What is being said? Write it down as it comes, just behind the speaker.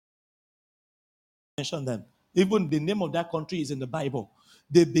mention them. Even the name of that country is in the Bible.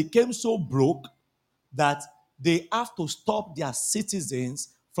 They became so broke that they have to stop their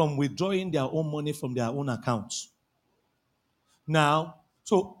citizens from withdrawing their own money from their own accounts. Now,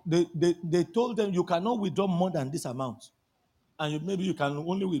 so they told them you cannot withdraw more than this amount. And maybe you can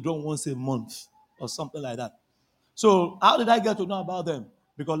only withdraw once a month or something like that. So how did I get to know about them?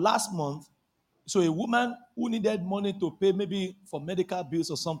 Because last month, so a woman who needed money to pay maybe for medical bills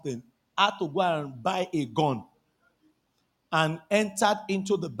or something had to go and buy a gun and entered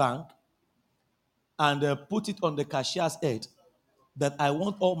into the bank and put it on the cashier's head that I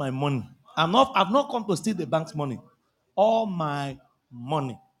want all my money. I've not come to steal the bank's money. All my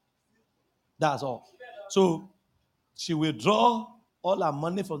money. That's all. So she withdraw all her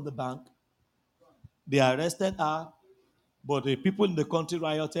money from the bank. They arrested her, but the people in the country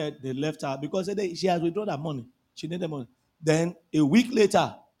rioted. They left her because she has withdrawn her money. She needed money. Then a week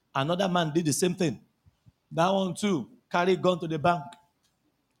later, another man did the same thing. That one too carried gun to the bank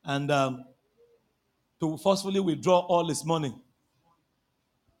and to forcefully withdraw all his money.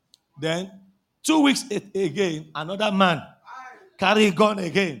 Then 2 weeks again, another man carried gun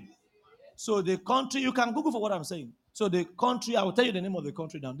again. So the country, you can Google for what I'm saying. So the country, I will tell you the name of the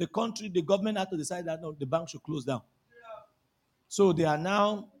country now. The country, the government had to decide that no, the bank should close down. So they are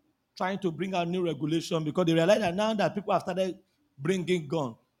now trying to bring out new regulation because they realize that now that people have started bringing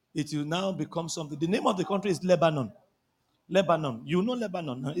gun, it will now become something. The name of the country is Lebanon. Lebanon. You know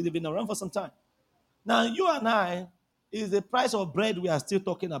Lebanon. It's been around for some time. Now, you and I, is the price of bread we are still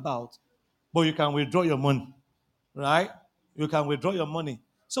talking about, but you can withdraw your money, right? You can withdraw your money.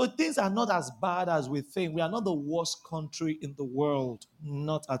 So things are not as bad as we think. We are not the worst country in the world.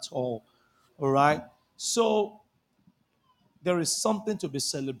 Not at all. All right? So there is something to be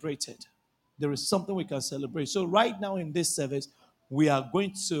celebrated. There is something we can celebrate. So right now in this service, we are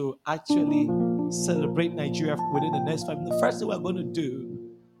going to actually celebrate Nigeria within the next 5 minutes. The first thing we're going to do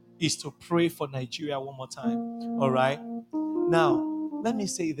is to pray for Nigeria one more time. All right? Now, let me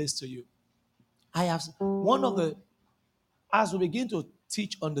say this to you. As we begin to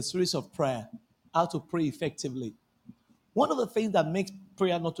teach on the series of prayer, how to pray effectively, one of the things that makes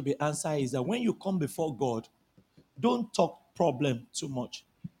prayer not to be answered is that when you come before God, don't talk problem too much.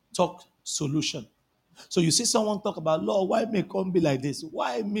 Talk solution. So you see someone talk about, Lord, why may come be like this?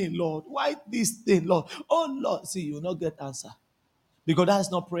 Why me, Lord? Why this thing, Lord? Oh, Lord. See, you will not get answer. Because that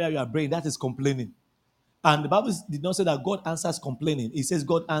is not prayer you are praying. That is complaining. And the Bible did not say that God answers complaining. It says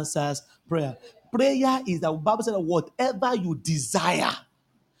God answers prayer. Prayer is the Bible said that whatever you desire.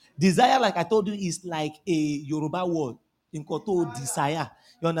 Desire, like I told you, is like a Yoruba word. In Koto, desire.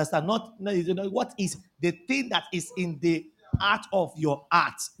 You understand? What is the thing that is in the heart of your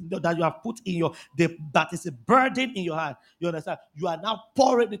heart that you have put in that is a burden in your heart. You understand? You are now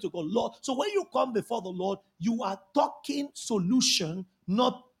pouring into God, Lord. So when you come before the Lord, you are talking solution,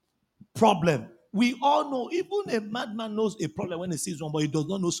 not problem. We all know, even a madman knows a problem when he sees one, but he does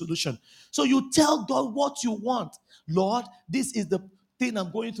not know solution. So you tell God what you want. Lord, this is the thing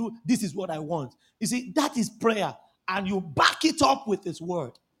I'm going through. This is what I want. You see, that is prayer. And you back it up with his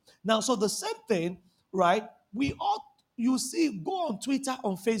word. Now, so the same thing, right? You see, go on Twitter,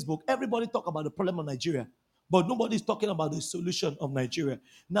 on Facebook, everybody talk about the problem of Nigeria. But nobody's talking about the solution of Nigeria.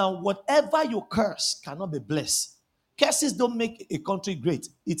 Now, whatever you curse cannot be blessed. Curses don't make a country great.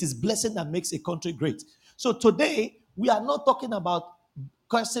 It is blessing that makes a country great. So today, we are not talking about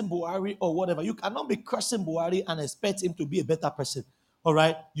cursing Buhari or whatever. You cannot be cursing Buhari and expect him to be a better person. All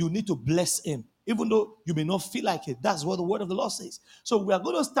right? You need to bless him. Even though you may not feel like it. That's what the word of the Lord says. So we are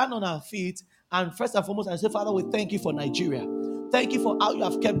going to stand on our feet and first and foremost, I say, Father, we thank you for Nigeria. Thank you for how you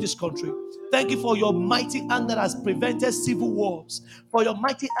have kept this country. Thank you for your mighty hand that has prevented civil wars. For your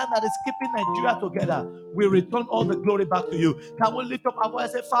mighty hand that is keeping Nigeria together. We return all the glory back to you. Can we lift up our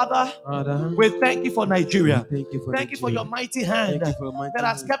voice and say, Father, we thank you for Nigeria. Thank you for your mighty hand that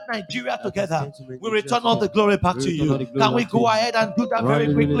has kept Nigeria together. We return all the glory back to you. Can we go ahead and do that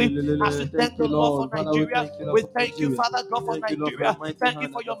very quickly as we thank the Lord for Nigeria? We thank you, Father God, for Nigeria. Thank you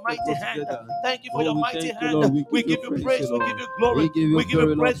for your mighty hand. Thank you for your mighty hand. We give you praise. We give you glory. We give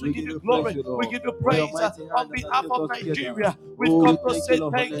you praise. We give you glory. We give you praise on behalf of Nigeria. We've come to say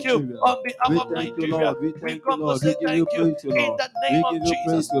thank you on behalf of Nigeria. We've come to say thank you in the name of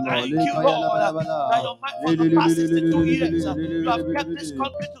Jesus. Thank you, Lord, that your mind for the past 62 years you have kept this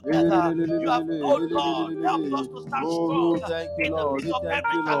country together. You have, oh Lord, helped us to stand strong in the midst of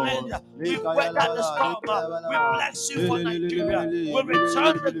every challenge. We weather the storm. We bless you for Nigeria. We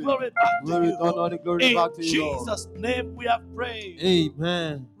return the glory back to you. In Jesus' name we have prayed.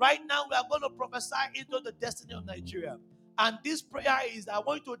 Amen. Right now we are going to prophesy into the destiny of Nigeria. And this prayer is, I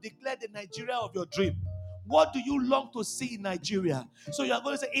want you to declare the Nigeria of your dream. What do you long to see in Nigeria? So you are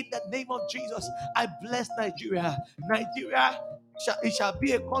going to say, in the name of Jesus, I bless Nigeria. Nigeria, it shall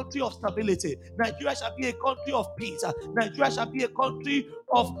be a country of stability. Nigeria shall be a country of peace. Nigeria shall be a country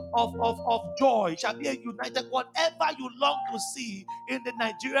of joy. It shall be a united. Whatever you long to see in the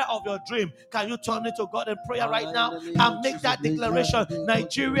Nigeria of your dream, can you turn it to God in prayer right now and make that declaration?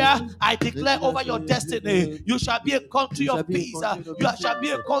 Nigeria, I declare over your destiny, you shall be a country of peace. You shall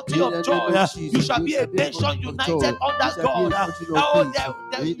be a country of joy. You shall be a nation united under God.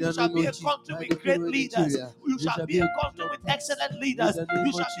 You shall be a country with great leaders. You shall be a country with excellent leaders.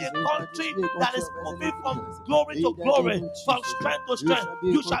 You shall be a country that is moving from glory to glory, from strength to strength.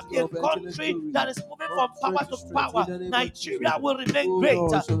 You shall be a country that is moving from power to power. Nigeria will remain great.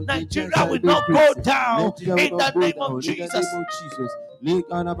 Nigeria will not go down in the name of Jesus. In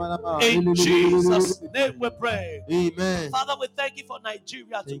Jesus' name we pray. Amen. Father, we thank you for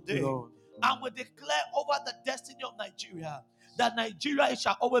Nigeria today. And we declare over the destiny of Nigeria that Nigeria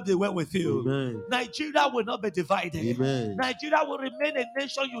shall always be well with you. Amen. Nigeria will not be divided. Amen. Nigeria will remain a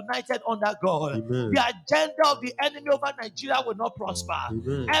nation united under God. Amen. The agenda of the enemy over Nigeria will not prosper.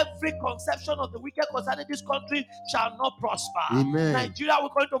 Amen. Every conception of the wicked concerning this country shall not prosper. Amen. Nigeria will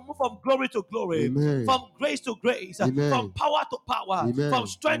going to move from glory to glory, Amen. from grace to grace, Amen. from power to power, Amen. from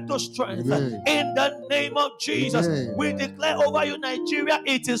strength to strength. Amen. In the name of Jesus, Amen. we declare over you, Nigeria,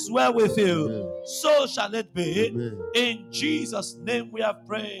 it is well with you. Amen. So shall it be. Amen. In Jesus' name we have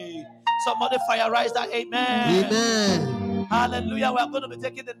prayed. Somebody firerize that. Amen. Amen. Hallelujah. We are going to be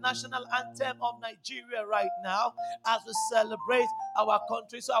taking the national anthem of Nigeria right now as we celebrate our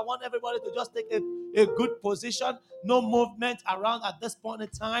country. So I want everybody to just take a good position. No movement around at this point in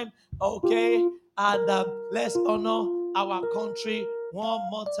time. Okay. And let's honor our country one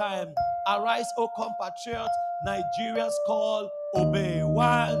more time. Arise, O compatriots. Nigeria's call. Obey.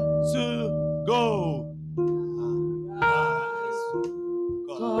 1, 2, go.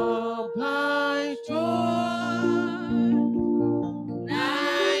 Compatriots,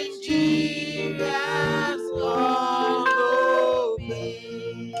 Nigeria's call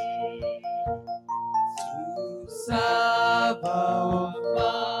obey to serve our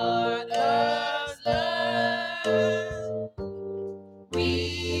father's land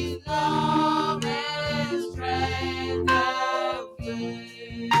with love and strength and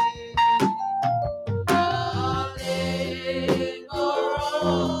faith. Darling,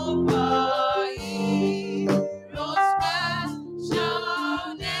 Europa, heroes past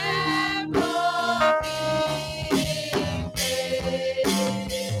shall never be effaced.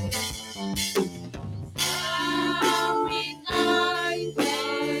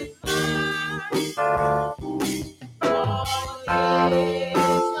 United minds, all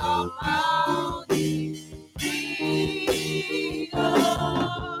is abounding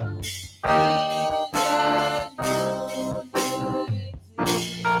freedom.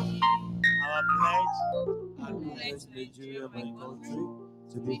 Our pledge. I pledge Nigeria, my country,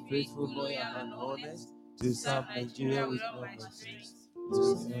 to be faithful, loyal, and honest, to serve Nigeria with all my strength,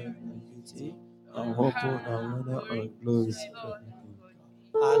 to serve my duty, and hope on and honor and glory.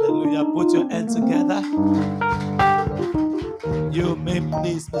 Hallelujah. Put your hands together. You may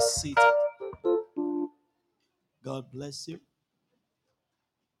please be seated. God bless you.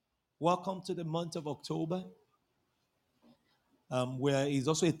 Welcome to the month of October, where it's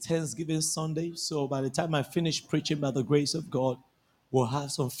also a Thanksgiving Sunday. So by the time I finish preaching, by the grace of God, we'll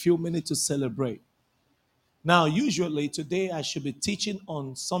have some few minutes to celebrate. Now, usually today I should be teaching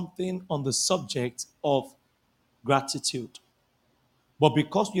on something on the subject of gratitude. But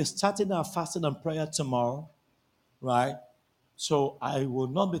because we're starting our fasting and prayer tomorrow, right? So I will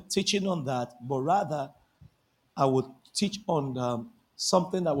not be teaching on that, but rather I will teach on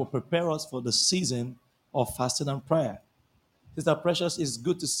something that will prepare us for the season of fasting and prayer. Sister Precious, it's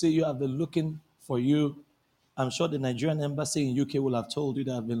good to see you. I've been looking for you. I'm sure the Nigerian embassy in UK will have told you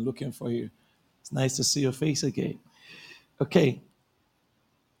that I've been looking for you. It's nice to see your face again. Okay.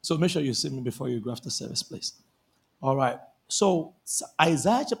 So make sure you see me before you go after service, please. All right. So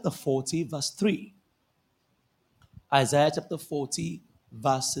Isaiah chapter 40, verse 3. Isaiah chapter 40,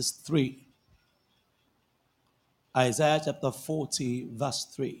 verses 3. Isaiah chapter 40, verse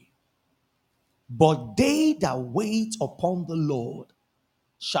 3. But they that wait upon the Lord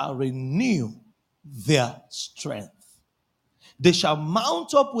shall renew their strength. They shall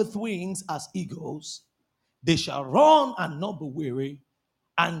mount up with wings as eagles. They shall run and not be weary,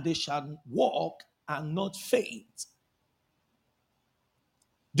 and they shall walk and not faint.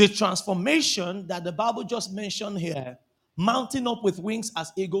 The transformation that the Bible just mentioned here, mounting up with wings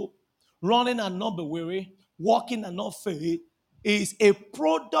as eagle, running and not be weary, walking and not faith is a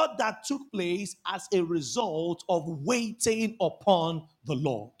product that took place as a result of waiting upon the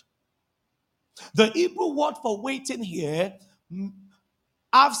Lord. The Hebrew word for waiting here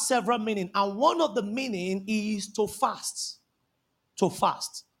have several meanings, and one of the meaning is to fast. To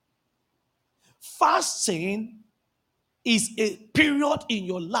fast. Fasting is a period in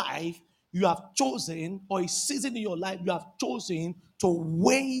your life you have chosen, or a season in your life you have chosen to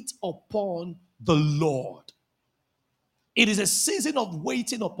wait upon the Lord. It is a season of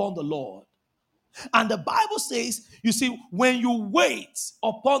waiting upon the Lord. And the Bible says, you see, when you wait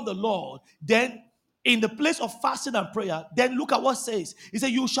upon the Lord, then in the place of fasting and prayer, then look at what it says. It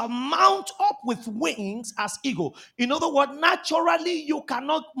says, you shall mount up with wings as eagle. In other words, naturally, you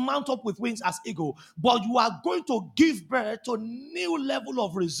cannot mount up with wings as eagle, but you are going to give birth to a new level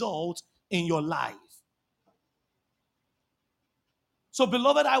of results in your life. So,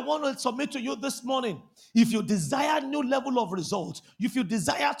 beloved, I want to submit to you this morning. If you desire new level of results, if you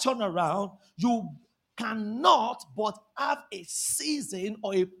desire turnaround, you cannot but have a season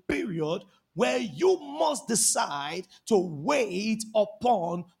or a period where you must decide to wait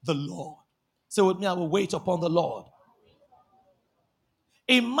upon the Lord. Say with me, I will wait upon the Lord.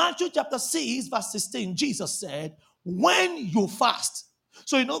 In Matthew chapter 6, verse 16, Jesus said, when you fast.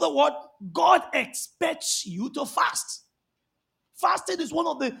 So, in other words, God expects you to fast. Fasting is one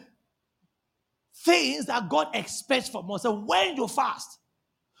of the things that God expects from us. So when you fast,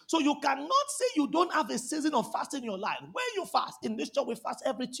 so you cannot say you don't have a season of fasting in your life. When you fast, in this church we fast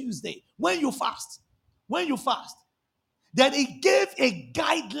every Tuesday. When you fast, then it gave a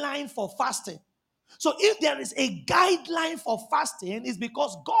guideline for fasting. So if there is a guideline for fasting, it's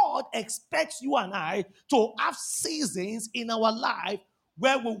because God expects you and I to have seasons in our life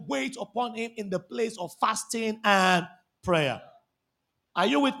where we wait upon Him in the place of fasting and prayer. Are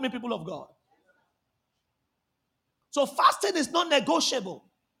you with me, people of God? So fasting is not negotiable.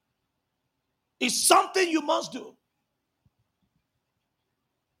 It's something you must do.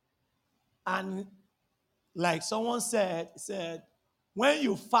 And like someone said, when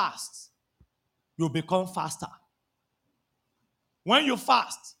you fast, you become faster. When you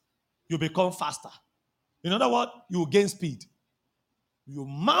fast, you become faster. In other words, you gain speed. You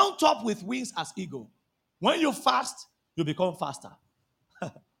mount up with wings as eagle. When you fast, you become faster.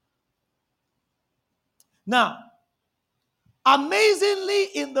 Now, amazingly,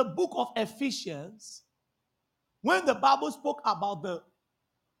 in the book of Ephesians, when the Bible spoke about the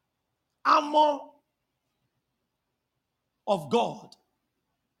armor of God,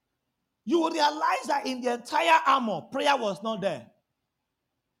 you will realize that in the entire armor, prayer was not there.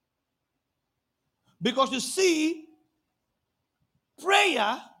 Because you see,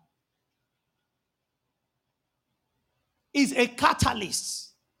 prayer is a catalyst.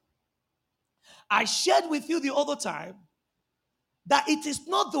 I shared with you the other time that it is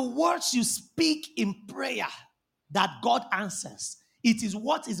not the words you speak in prayer that God answers. It is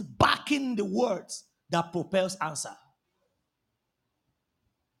what is backing the words that propels answer.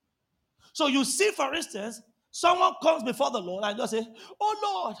 So you see, for instance, someone comes before the Lord and just say, oh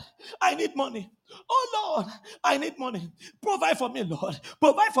Lord, I need money. Oh Lord, I need money. Provide for me, Lord.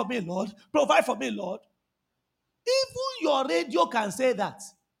 Provide for me, Lord. Provide for me, Lord. Even your radio can say that.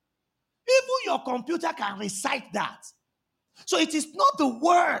 Even your computer can recite that. So it is not the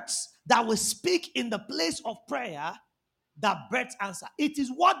words that we speak in the place of prayer that births answer. It is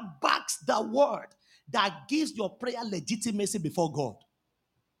what backs the word that gives your prayer legitimacy before God.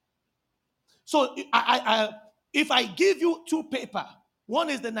 So if I give you two paper, one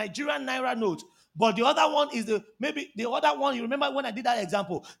is the Nigerian Naira note, but the other one is maybe the other one, you remember when I did that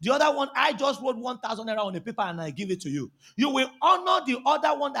example, the other one, I just wrote 1,000 Naira on the paper and I give it to you. You will honor the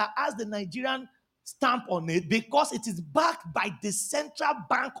other one that has the Nigerian stamp on it because it is backed by the Central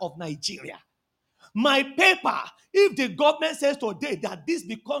Bank of Nigeria. My paper, if the government says today that this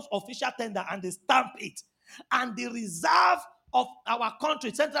becomes official tender and they stamp it, and the reserve of our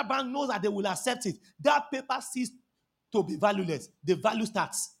country, Central Bank knows that they will accept it, that paper ceases to be valueless. The value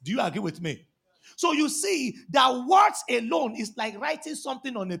starts. Do you agree with me? So you see that words alone is like writing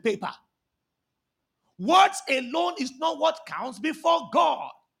something on a paper. Words alone is not what counts before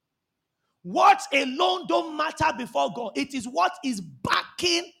God. Words alone don't matter before God. It is what is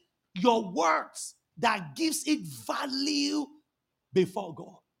backing your words that gives it value before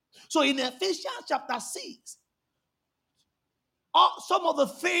God. So in Ephesians chapter 6, some of the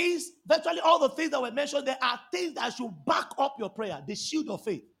things, virtually all the things that were mentioned, there are things that should back up your prayer. The shield of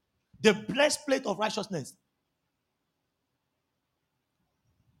faith, the breastplate of righteousness.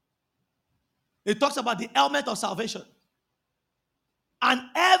 It talks about the helmet of salvation. And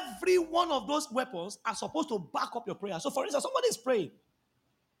every one of those weapons are supposed to back up your prayer. So, for instance, somebody is praying.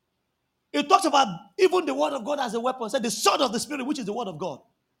 It talks about even the word of God as a weapon. Said the sword of the Spirit, which is the word of God.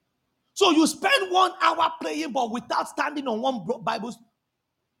 So you spend 1 hour praying, but without standing on one Bible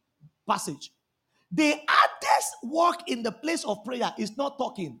passage. The hardest work in the place of prayer is not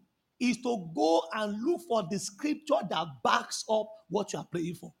talking, is to go and look for the scripture that backs up what you are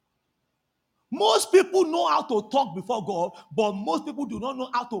praying for. Most people know how to talk before God, but most people do not know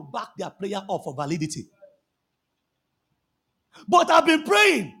how to back their prayer up for validity. But I've been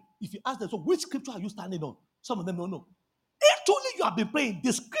praying. If you ask them, so which scripture are you standing on? Some of them don't know. If truly you have been praying,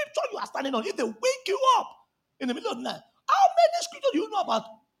 the scripture you are standing on, if they wake you up in the middle of the night, how many scriptures do you know about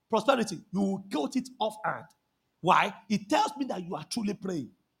prosperity? You will quote it offhand. Why? It tells me that you are truly praying.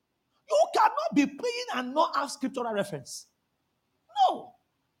 You cannot be praying and not have scriptural reference. No.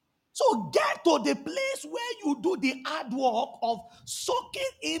 So get to the place where you do the hard work of soaking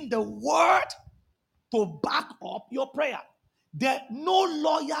in the word to back up your prayer. No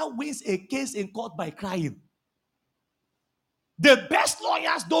lawyer wins a case in court by crying. The best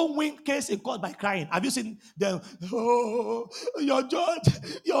lawyers don't win case in court by crying. Have you seen them? Oh, your judge,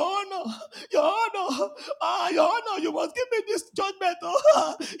 your honor, your honor, you must give me this judgment.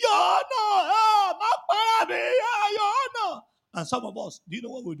 Oh, your honor, your honor. And some of us, do you know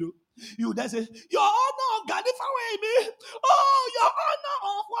what we do? You then say, your honor, God, if I me. Oh, your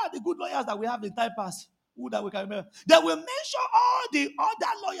honor of what? The good lawyers that we have in time past. Who that we can remember? They will mention all the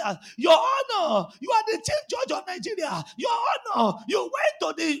other lawyers. Your honor, you are the chief judge of Nigeria. Your honor, you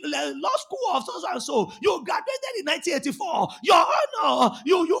went to the law school of so and so. You graduated in 1984. Your honor,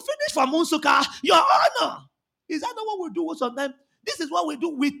 you finished from Unsuka. Your honor. Is that not what we do sometimes? This is what we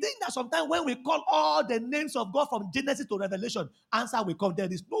do. We think that sometimes when we call all the names of God from Genesis to Revelation, answer will come.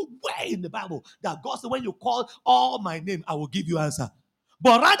 There is no way in the Bible that God said, when you call all my name, I will give you answer.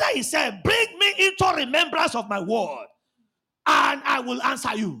 But rather he said, bring me into remembrance of my word, and I will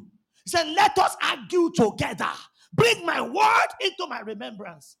answer you. He said, let us argue together. Bring my word into my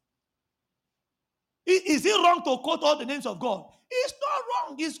remembrance. Is it wrong to quote all the names of God? It's not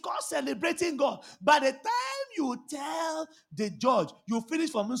wrong. It's called celebrating God. By the time you tell the judge, you finish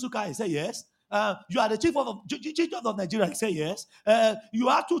from Nsuka, he say yes. You are the chief of Nigeria, he say yes. You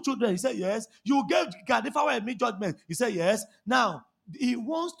have 2 children, he say yes. You gave Gadifawa a judgment, he say yes. Now, he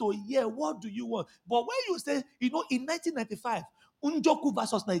wants to hear, what do you want? But when you say, in 1995, Unjoku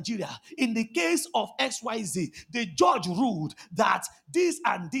versus Nigeria, in the case of XYZ, the judge ruled that this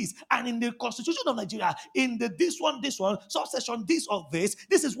and this, and in the Constitution of Nigeria, in the this one, subsection this of this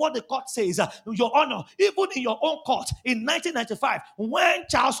is what the court says. Your honor, even in your own court in 1995, when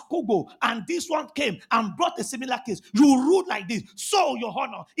Charles Kugo and this one came and brought a similar case, you ruled like this. So, your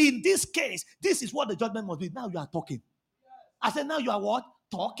honor, in this case, this is what the judgment must be. Now you are talking. I said, now you are what?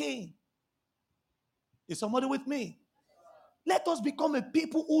 Talking. Is somebody with me? Let us become a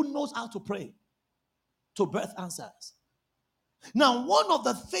people who knows how to pray to birth answers. Now, one of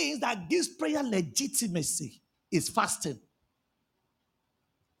the things that gives prayer legitimacy is fasting.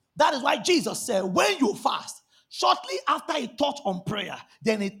 That is why Jesus said, when you fast, shortly after he taught on prayer,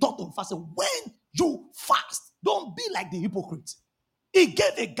 then he taught on fasting. When you fast, don't be like the hypocrites. He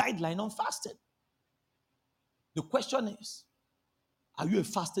gave a guideline on fasting. The question is, are you a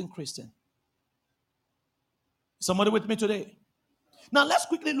fasting Christian? Somebody with me today? Now, let's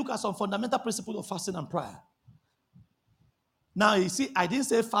quickly look at some fundamental principles of fasting and prayer. Now, you see, I didn't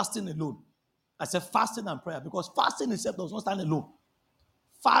say fasting alone. I said fasting and prayer, because fasting itself does not stand alone.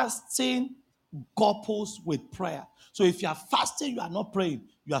 Fasting couples with prayer. So if you are fasting, you are not praying,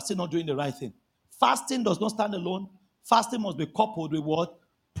 you are still not doing the right thing. Fasting does not stand alone. Fasting must be coupled with what?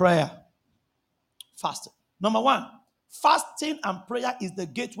 Prayer. Fasting. Number 1, fasting and prayer is the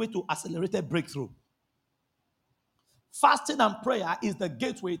gateway to accelerated breakthrough. Fasting and prayer is the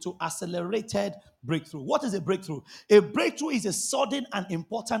gateway to accelerated breakthrough. What is a breakthrough? A breakthrough is a sudden and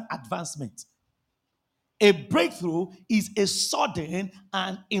important advancement. A breakthrough is a sudden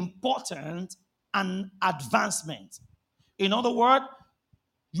and important advancement. In other words,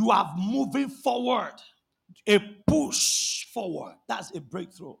 you are moving forward, a push forward. That's a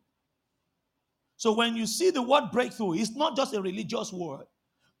breakthrough. So when you see the word breakthrough, it's not just a religious word.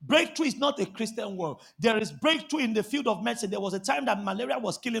 Breakthrough is not a Christian word. There is breakthrough in the field of medicine. There was a time that malaria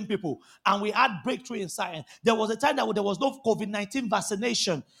was killing people, and we had breakthrough in science. There was a time that there was no COVID-19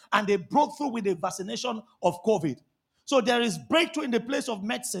 vaccination, and they broke through with the vaccination of COVID. So there is breakthrough in the place of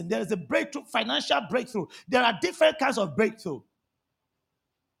medicine. There is a breakthrough, financial breakthrough. There are different kinds of breakthrough.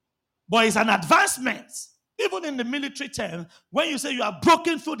 But it's an advancement. Even in the military term, when you say you have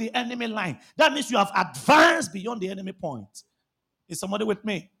broken through the enemy line, that means you have advanced beyond the enemy point. Is somebody with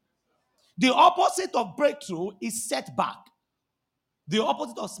me? The opposite of breakthrough is setback. The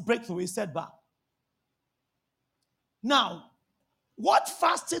opposite of breakthrough is setback. Now, what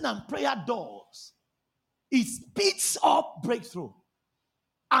fasting and prayer does is speeds up breakthrough.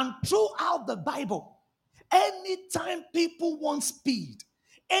 And throughout the Bible, anytime people want speed,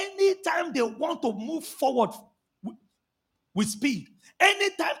 anytime they want to move forward with speed,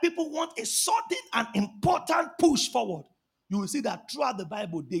 anytime people want a sudden and important push forward, you will see that throughout the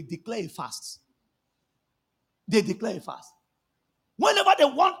Bible, they declare a fast. They declare a fast. Whenever they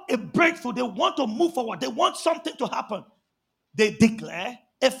want a breakthrough, they want to move forward, they want something to happen, they declare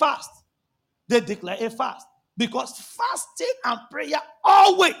a fast. They declare a fast. Because fasting and prayer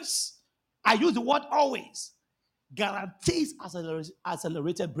always, I use the word always, guarantees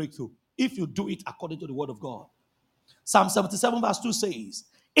accelerated breakthrough if you do it according to the word of God. Psalm 77 verse 2 says,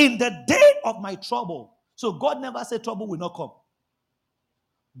 in the day of my trouble. So God never said trouble will not come.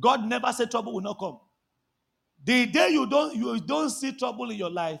 God never said trouble will not come. The day you don't see trouble in your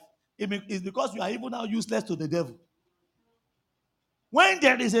life, it's because you are even now useless to the devil. When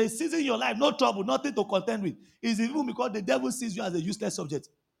there is a season in your life, no trouble, nothing to contend with, it's even because the devil sees you as a useless subject.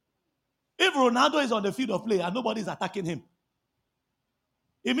 If Ronaldo is on the field of play and nobody is attacking him,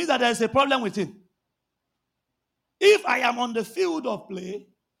 it means that there is a problem with him. If I am on the field of play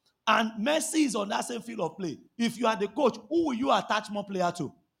and Messi is on that same field of play, if you are the coach, who will you attach more player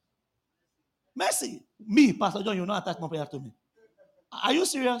to? Messi. Me, Pastor John, you will not attach more player to me. Are you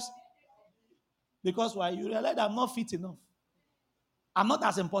serious? Because why? You realize I'm not fit enough. I'm not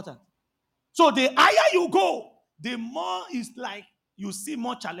as important. So the higher you go, the more it's like you see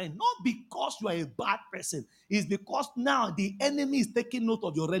more challenge. Not because you are a bad person. It's because now the enemy is taking note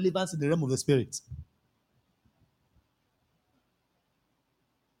of your relevance in the realm of the spirit.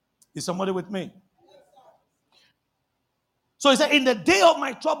 Is somebody with me? So he said, in the day of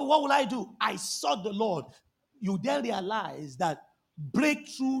my trouble, what will I do? I sought the Lord. You then realize that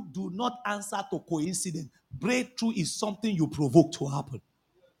breakthrough do not answer to coincidence. Breakthrough is something you provoke to happen.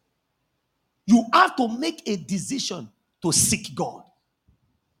 You have to make a decision to seek God.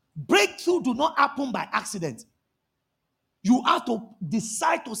 Breakthrough do not happen by accident. You have to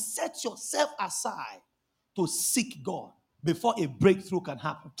decide to set yourself aside to seek God before a breakthrough can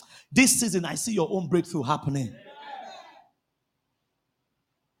happen. This season, I see your own breakthrough happening.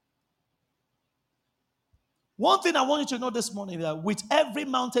 One thing I want you to know this morning is that with every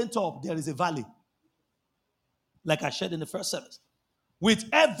mountaintop, there is a valley. Like I shared in the first service. With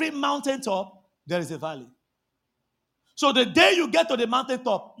every mountaintop, there is a valley. So the day you get to the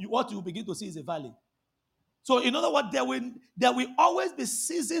mountaintop, what you begin to see is a valley. So in other words, there will always be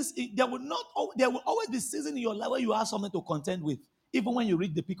seasons. There will always be seasons in your life where you have something to contend with, even when you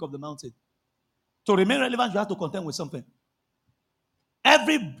reach the peak of the mountain. To remain relevant, you have to contend with something.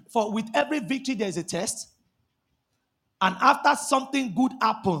 With every victory, there is a test. And after something good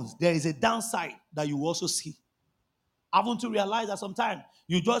happens, there is a downside that you also see. Haven't you realized that sometimes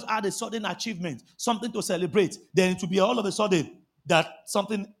you just had a sudden achievement, something to celebrate, then it will be all of a sudden that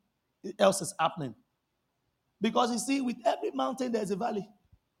something else is happening. Because you see, with every mountain, there's a valley.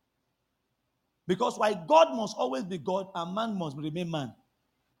 Because why God must always be God and man must remain man.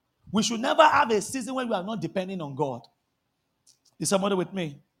 We should never have a season where we are not depending on God. Is somebody with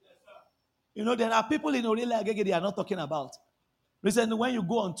me? You know, there are people in Orile Agege they are not talking about. Recently, when you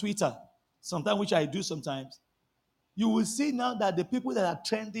go on Twitter, sometimes, which I do sometimes, you will see now that the people that are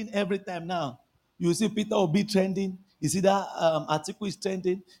trending every time now, you will see Peter Obi trending. You see that Atiku is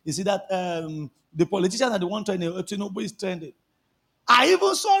trending. You see that the politicians are the one trending. Tinubu is trending. I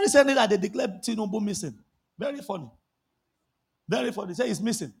even saw recently that they declared Tinubu missing. Very funny. Very funny. They say he's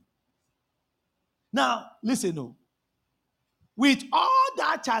missing. Now, listen, no. With all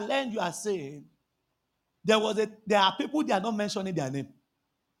that challenge you are saying, there are people they are not mentioning their name.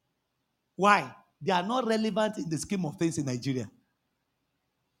 Why? They are not relevant in the scheme of things in Nigeria.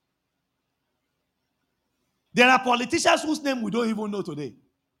 There are politicians whose name we don't even know today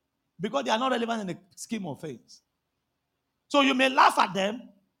because they are not relevant in the scheme of things. So you may laugh at them,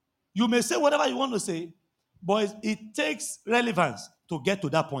 you may say whatever you want to say, but it takes relevance to get to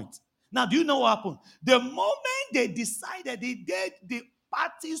that point. Now, do you know what happened? The moment they decided, the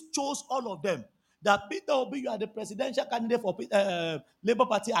parties chose all of them. That Peter Obi, you are the presidential candidate for Labour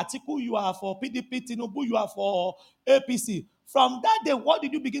Party. Atiku, you are for PDP. Tinubu, you are for APC. From that day, what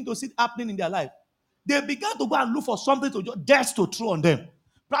did you begin to see happening in their life? They began to go and look for something to just to throw on them.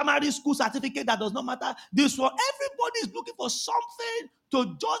 Primary school certificate, that does not matter. This one, everybody is looking for something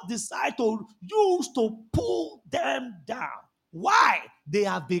to just decide to use to pull them down. Why? They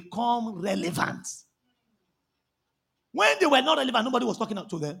have become relevant. When they were not relevant, nobody was talking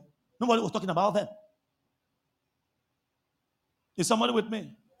to them. Nobody was talking about them. Is somebody with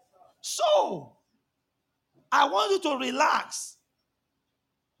me? So, I want you to relax.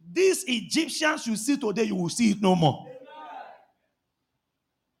 These Egyptians you see today, you will see it no more.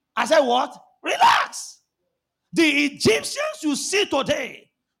 I said what? Relax. The Egyptians you see today,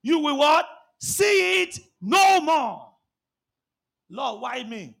 you will what? See it no more. Lord, why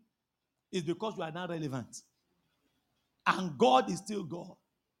me? It's because you are not relevant. And God is still God.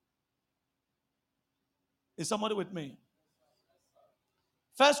 Is somebody with me?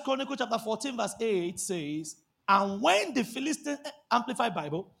 First Chronicles chapter 14 verse 8 says, and when the Philistines, Amplified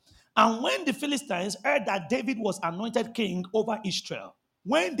Bible, and when the Philistines heard that David was anointed king over Israel,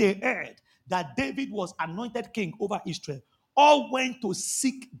 when they heard that David was anointed king over Israel, all went to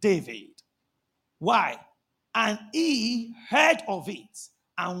seek David. Why? And he heard of it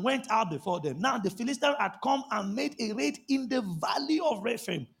and went out before them. Now the Philistines had come and made a raid in the valley of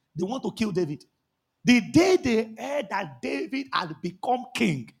Rephaim. They want to kill David. The day they heard that David had become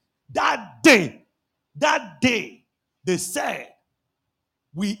king, that day, they said,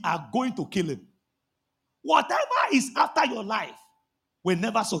 we are going to kill him. Whatever is after your life will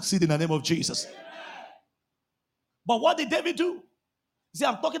never succeed in the name of Jesus. But what did David do? See,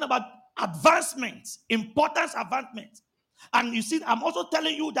 I'm talking about advancements, importance advancement. And you see, I'm also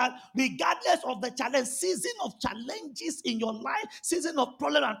telling you that regardless of the challenge, season of challenges in your life, season of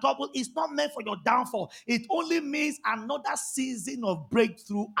problem and trouble is not meant for your downfall. It only means another season of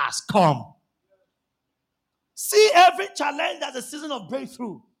breakthrough has come. See every challenge as a season of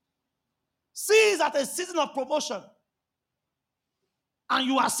breakthrough. See it as a season of promotion. And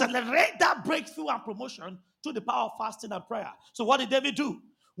you accelerate that breakthrough and promotion through the power of fasting and prayer. So what did David do?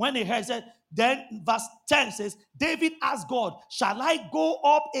 When he heard it, then verse 10 says, David asked God, shall I go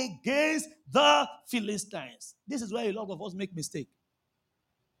up against the Philistines? This is where a lot of us make mistake.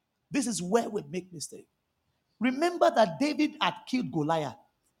 This is where we make mistake. Remember that David had killed Goliath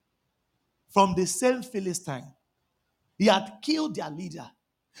from the same Philistine. He had killed their leader.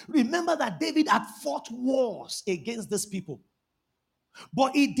 Remember that David had fought wars against these people.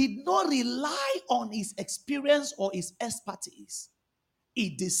 But he did not rely on his experience or his expertise.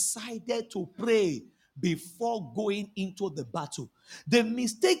 He decided to pray before going into the battle. The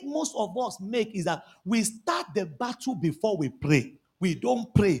mistake most of us make is that we start the battle before we pray. We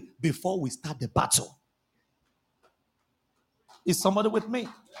don't pray before we start the battle. Is somebody with me?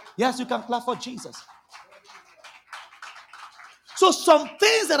 Yes, you can clap for Jesus. So some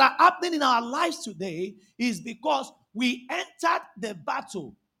things that are happening in our lives today is because we entered the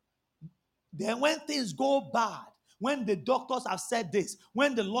battle. Then when things go bad, when the doctors have said this,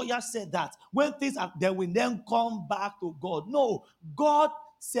 when the lawyer said that, when things have, then we then come back to God. No, God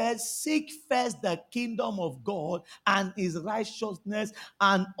says, seek first the kingdom of God and his righteousness,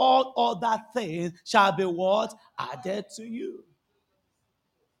 and all other things shall be what? Added to you.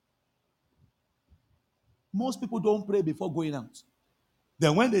 Most people don't pray before going out.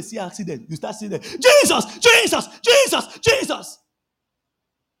 Then when they see accident, you start seeing them, Jesus, Jesus, Jesus, Jesus.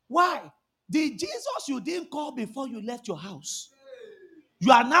 Why? The Jesus you didn't call before you left your house,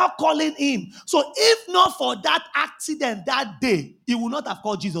 you are now calling him. So if not for that accident that day, he would not have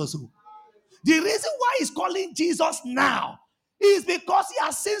called Jesus. The reason why he's calling Jesus now is because he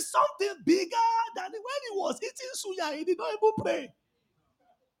has seen something bigger than when he was eating suya. He did not even pray.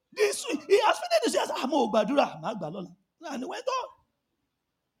 He has finished this. He has and he went on.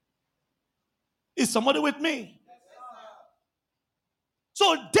 Is somebody with me?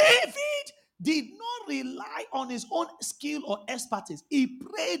 So David did not rely on his own skill or expertise. He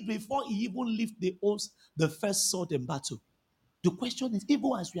prayed before he even lifted the first sword in battle. The question is,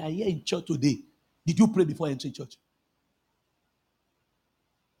 even as we are here in church today, did you pray before entering church?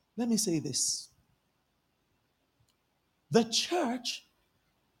 Let me say this. The church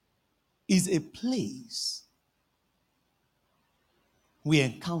is a place we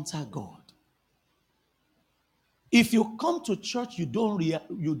encounter God. If you come to church, you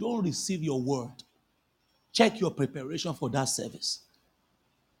don't receive your word. Check your preparation for that service.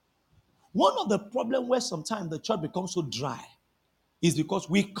 One of the problems where sometimes the church becomes so dry is because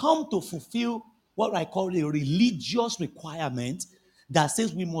we come to fulfill what I call a religious requirement that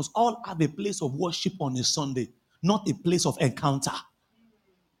says we must all have a place of worship on a Sunday, not a place of encounter.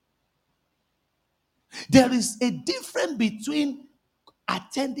 There is a difference between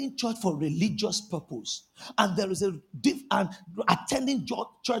attending church for religious purpose and there is and attending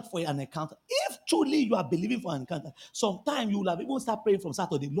church for an encounter. If truly you are believing for an encounter, sometimes you will have even start praying from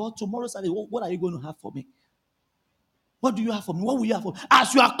Saturday. Lord, tomorrow Saturday, what are you going to have for me? What do you have for me? What will you have for me?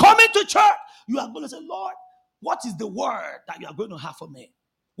 As you are coming to church, you are going to say, Lord, What is the word that you are going to have for me?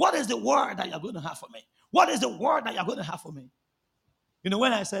 What is the word that you are going to have for me? What is the word that you are going to have for me? You know,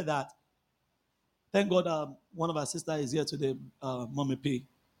 when I said that, thank God one of our sisters is here today, Mommy P.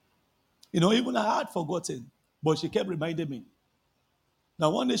 You know, even I had forgotten, but she kept reminding me. Now,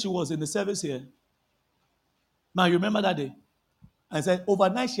 one day she was in the service here. Now, you remember that day? I said,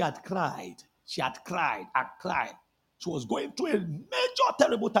 overnight she had cried. She had cried and cried. She was going through a major,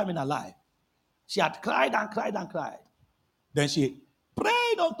 terrible time in her life. She had cried and cried and cried. Then she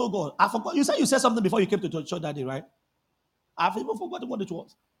prayed unto God. I forgot. You said something before you came to church that day, right? I've even forgotten what it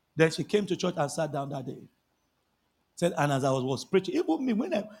was. Then she came to church and sat down that day. Said, and as I was preaching, even me,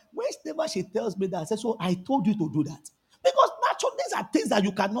 whenever she tells me that, I said, so I told you to do that. Because naturally, these are things that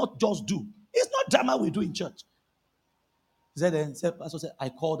you cannot just do. It's not drama we do in church. Pastor said, I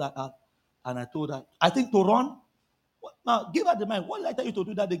called her out and I told her, I think to run. Now, give her the mic. What did I tell you to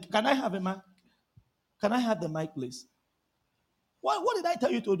do that day? Can I have a mic? Can I have the mic, please? What did I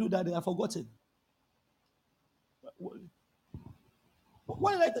tell you to do that day? I've forgotten.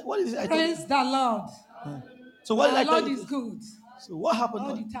 What did I tell you? Praise the Lord. So what did I The tell Lord you? is good So what happened?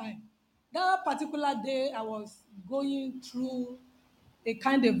 all the time. That particular day, I was going through a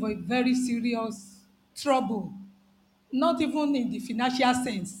kind of a very serious trouble, not even in the financial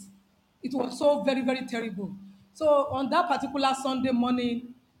sense. It was so very, very terrible. So on that particular Sunday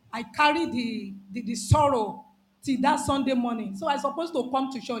morning, I carried the sorrow till that Sunday morning. So I was supposed to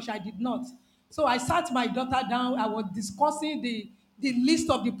come to church. I did not. So I sat my daughter down. I was discussing the list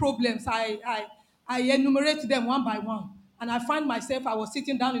of the problems. I enumerate them one by one. And I find myself, I was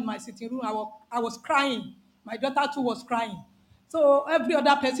sitting down in my sitting room. I was crying. My daughter too was crying. So every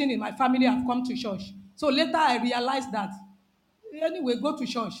other person in my family have come to church. So later I realized that anyway, go to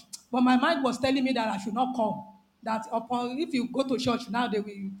church. But my mind was telling me that I should not come. That upon if you go to church now, they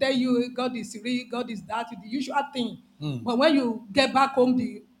will tell you God is real, God is that, the usual thing. But when you get back home,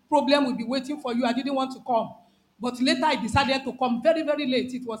 the problem will be waiting for you. I didn't want to come. But later I decided to come very, very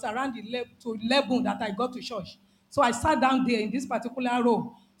late. It was around 11 that I got to church. So I sat down there in this particular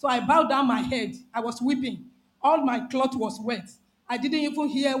row. So I bowed down my head. I was weeping. All my cloth was wet. I didn't even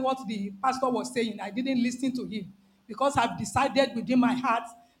hear what the pastor was saying. I didn't listen to him because I've decided within my heart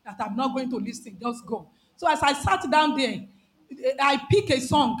that I'm not going to listen, just go. So as I sat down there, I picked a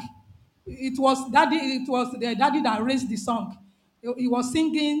song. It was the daddy that raised the song. He was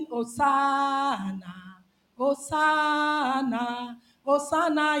singing, Hosanna, Hosanna,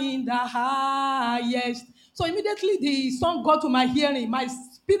 Hosanna in the highest. So immediately the song got to my hearing. My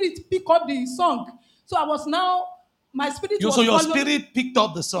spirit picked up the song. So I was now, my spirit was So your following. spirit picked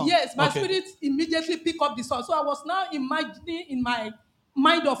up the song. Yes, my Okay. spirit immediately picked up the song. So I was now imagining in my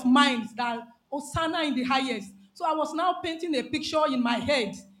mind of minds that Hosanna in the highest. So I was now painting a picture in my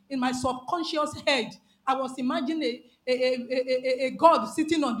head, in my subconscious head. I was imagining a God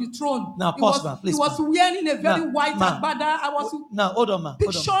sitting on the throne. Now, pause, man, please. He was wearing a very Now, white ma, agbada. I was now, hold on, man.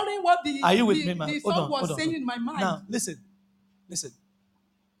 Hold on. picturing what the, Are you with me, man? the Hold song on, was hold on, saying hold on. in my mind. Now, listen.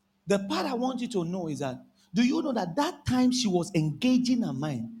 The part I want you to know is that, do you know that time she was engaging her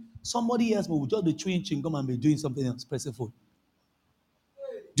mind, somebody else would just be chewing chewing gum and be doing something else, pressing food.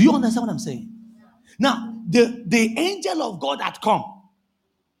 Do you understand what I'm saying? Now, the angel of God had come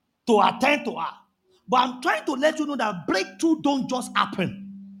to attend to her. But I'm trying to let you know that breakthrough don't just happen.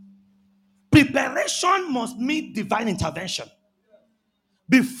 Preparation must meet divine intervention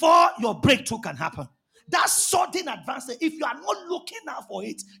before your breakthrough can happen. That sudden advance, if you are not looking out for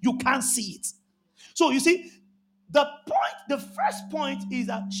it, you can't see it. So you see, the first point is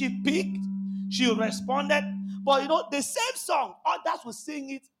that she picked, she responded, but you know, the same song, others will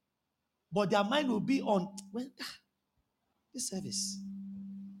sing it, but their mind will be on this service.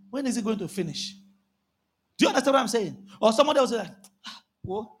 When is it going to finish? Do you understand what I'm saying? Or somebody else will say,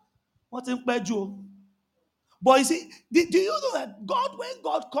 what's in Pedro? But you see, do you know that God, when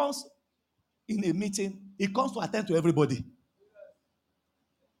God comes in a meeting, He comes to attend to everybody?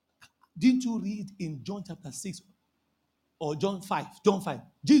 Didn't you read in John chapter 6 or John 5? John 5.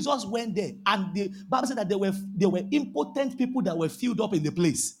 Jesus went there, and the Bible said that there were impotent people that were filled up in the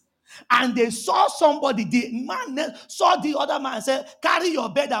place. And they saw somebody, the man saw the other man and said, carry your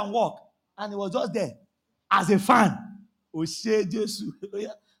bed and walk. And he was just there as a fan. Oh, shit, Jesus.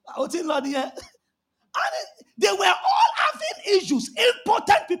 And they were all having issues,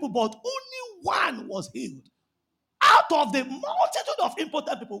 impotent people, but only one was healed. Out of the multitude of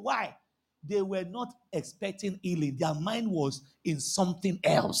impotent people. Why? They were not expecting healing. Their mind was in something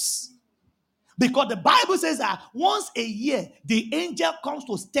else. Because the Bible says that once a year, the angel comes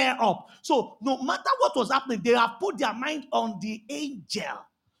to stir up. So no matter what was happening, they have put their mind on the angel,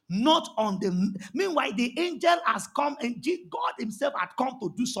 not on the. Meanwhile, the angel has come and God himself had come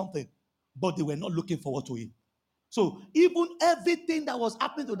to do something, but they were not looking forward to it. So even everything that was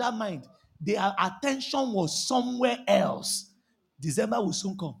happening to that mind, their attention was somewhere else. December will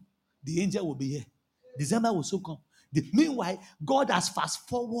soon come. The angel will be here. December will soon come. Meanwhile, God has fast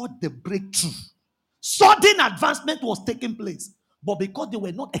forwarded the breakthrough. Sudden advancement was taking place, but because they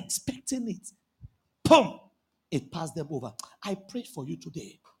were not expecting it, boom, it passed them over. I pray for you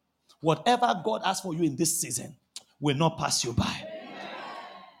today. Whatever God has for you in this season will not pass you by.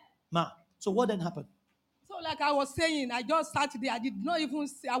 Ma, so what then happened? So, like I was saying, I just sat there. I did not even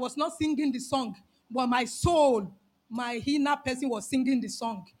I was not singing the song, but my soul, my inner person was singing the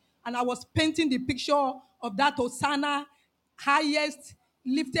song. And I was painting the picture of that Hosanna, highest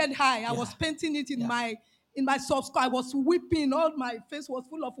lifted high. I was painting it in my soft score. I was weeping. All my face was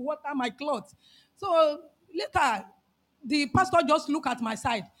full of water, my clothes. So later, the pastor just looked at my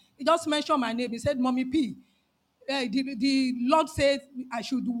side. He just mentioned my name. He said, Mommy P. The Lord said I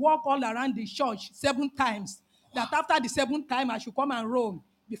should walk all around the church 7 times. That after the 7th time, I should come and roll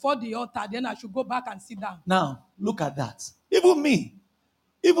before the altar. Then I should go back and sit down. Now, look at that. Even me.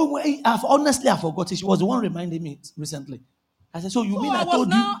 Even when I forgot it. She was the one reminding me recently. I said, so you mean I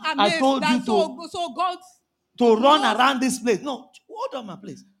told you so God to run around this place? No, hold on, my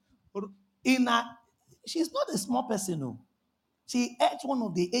place. She's not a small person, no. She heads one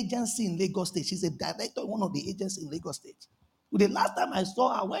of the agency in Lagos State. She's a director of one of the agencies in Lagos State. The last time I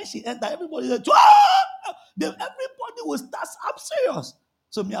saw her, when she entered, everybody said, everybody was start. I'm serious.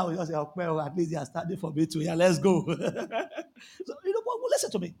 So me, I was just say, oh, well, at least they are starting for me too. Yeah, let's go. So,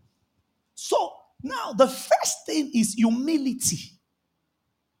 listen to me. So now the first thing is humility.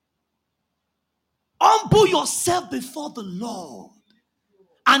 Humble yourself before the Lord.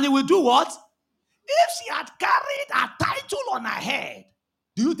 And he will do what? If she had carried a title on her head,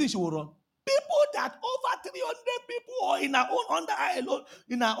 do you think she would run? People that over 300 people or in our own under her alone,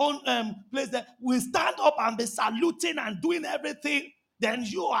 in our own place that will stand up and be saluting and doing everything. Then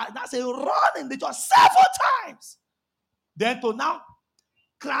that's a run in the church several times. Then to now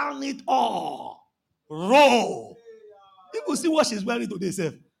crown it all. Roll. People see what she's wearing today,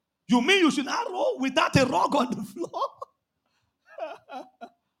 sir. You mean you should not roll without a rug on the floor?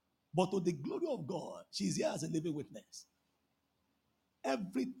 But to the glory of God, she's here as a living witness.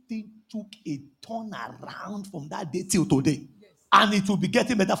 Everything took a turn around from that day till today. Yes. And it will be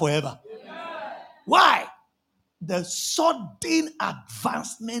getting better forever. Yeah. Why? The sudden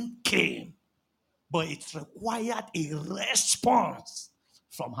advancement came, but it required a response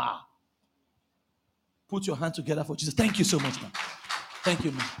from her. Put your hand together for Jesus. Thank you so much, man. Thank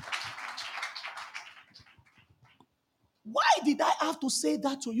you, man. Why did I have to say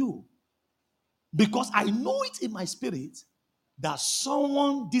that to you? Because I know it in my spirit that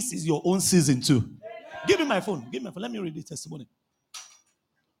this is your own season too. Give me my phone. Let me read the testimony.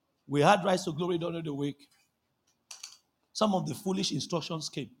 We had Rise to Glory during the week. Some of the foolish instructions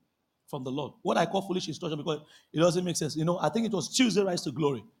came from the Lord. What I call foolish instruction because it doesn't make sense. I think it was Tuesday Rise to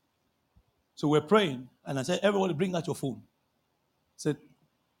Glory. So we're praying, and I said, everybody bring out your phone. I said,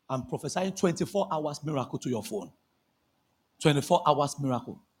 I'm prophesying 24 hours miracle to your phone. 24 hours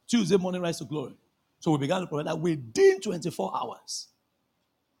miracle. Tuesday morning Rise to Glory. So we began to pray that within 24 hours,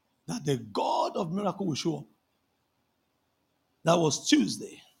 that the God of miracle will show up. That was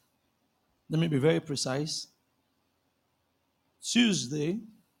Tuesday. Let me be very precise. Tuesday.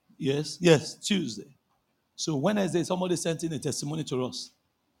 Yes, Tuesday. So Wednesday, somebody sent in a testimony to us.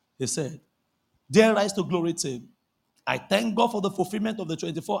 He said, Dear Rise to Glory team, I thank God for the fulfillment of the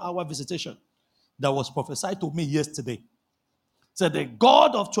 24-hour visitation that was prophesied to me yesterday. So the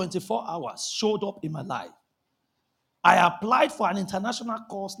God of 24 hours showed up in my life. I applied for an international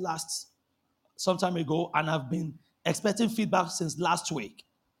course some time ago, and I've been expecting feedback since last week.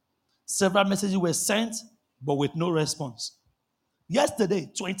 Several messages were sent, but with no response. Yesterday,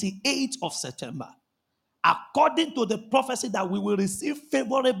 28th of September, according to the prophecy that we will receive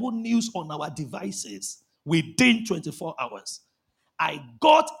favorable news on our devices within 24 hours, I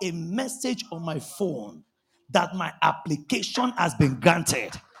got a message on my phone that my application has been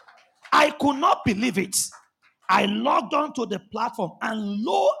granted. I could not believe it. I logged on to the platform, and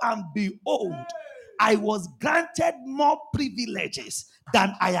lo and behold, I was granted more privileges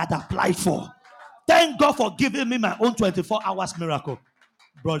than I had applied for. Thank God for giving me my own 24 hours miracle,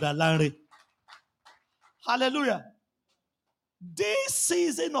 Brother Larry. Hallelujah. This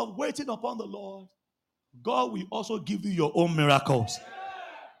season of waiting upon the Lord, God will also give you your own miracles.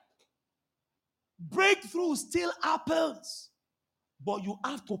 Breakthrough still happens, but you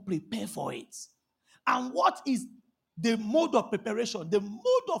have to prepare for it. And what is the mode of preparation. The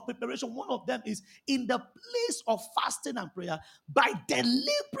mode of preparation, one of them is in the place of fasting and prayer by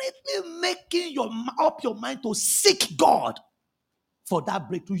deliberately making up your mind to seek God for that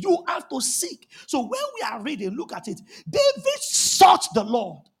breakthrough. You have to seek. So when we are reading, look at it. David sought the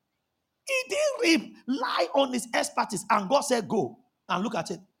Lord. He didn't rely on his expertise, and God said, go. And look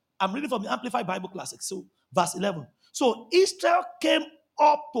at it. I'm reading from the Amplified Bible Classic. So, verse 11. So Israel came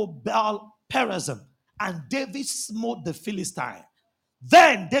up to Baal Perazim, and David smote the Philistine.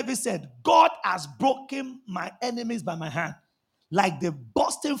 Then David said, God has broken my enemies by my hand, like the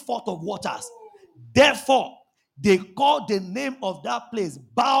bursting forth of waters. Therefore, they called the name of that place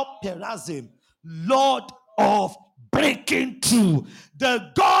Baal Perazim, Lord of breaking through.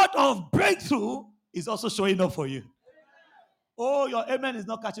 The God of breakthrough is also showing up for you. Oh, your amen is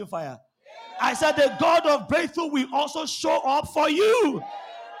not catching fire. I said the God of breakthrough will also show up for you.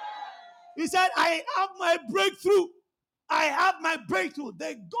 He said, I have my breakthrough. I have my breakthrough.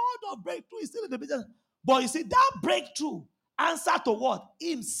 The God of breakthrough is still in the business. But you see, that breakthrough answer to what?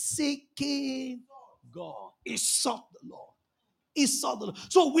 Him seeking God. He sought the Lord. He sought the Lord.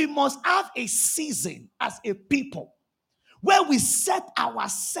 So we must have a season as a people where we set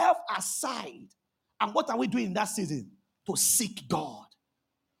ourselves aside. And what are we doing in that season? To seek God.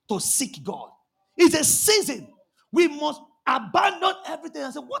 To seek God. It's a season. We must abandon everything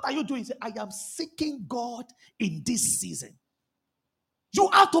and say, what are you doing? Say, I am seeking God in this season. You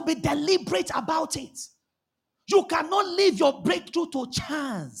have to be deliberate about it. You cannot leave your breakthrough to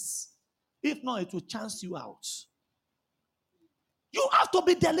chance. If not, it will chance you out. You have to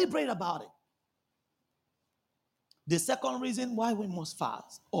be deliberate about it. The second reason why we must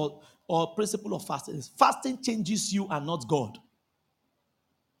fast, or principle of fasting, is fasting changes you and not God.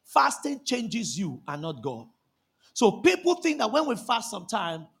 Fasting changes you and not God. So people think that when we fast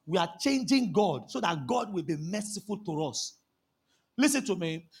sometime, we are changing God so that God will be merciful to us. Listen to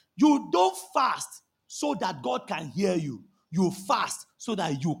me. You don't fast so that God can hear you. You fast so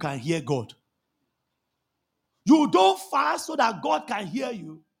that you can hear God. You don't fast so that God can hear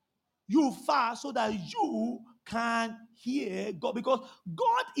you. You fast so that you can hear God, because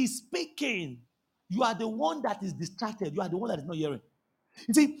God is speaking. You are the one that is distracted. You are the one that is not hearing.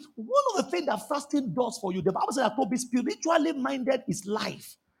 You see, one of the things that fasting does for you, the Bible says that to be spiritually minded is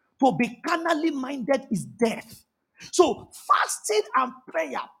life. To be carnally minded is death. So fasting and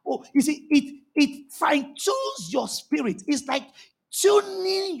prayer, you see, it fine-tunes your spirit. It's like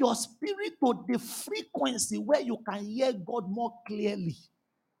tuning your spirit to the frequency where you can hear God more clearly.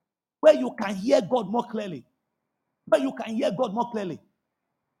 Where you can hear God more clearly. Where you can hear God more clearly.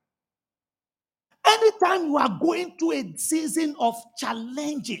 Anytime you are going through a season of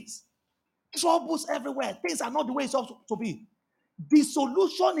challenges, troubles everywhere, things are not the way it's supposed to be, the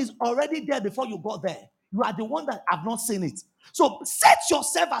solution is already there before you got there. You are the one that have not seen it. So set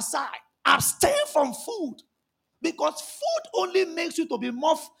yourself aside. Abstain from food. Because food only makes you to be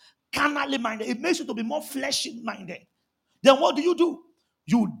more carnally minded. It makes you to be more fleshly minded. Then what do?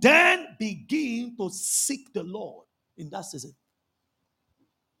 You then begin to seek the Lord in that season.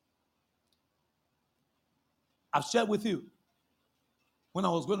 I've shared with you, when I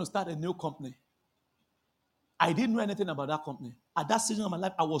was going to start a new company, I didn't know anything about that company. At that season of my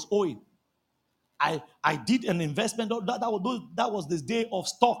life, I was owing. I did an investment. That was the day of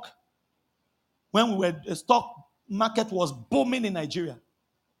stock. When the stock market was booming in Nigeria.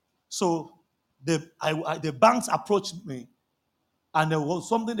 So the banks approached me, and there was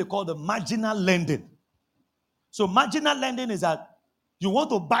something they call the marginal lending. So marginal lending is that you want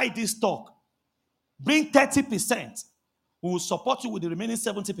to buy this stock, bring 30%, we will support you with the remaining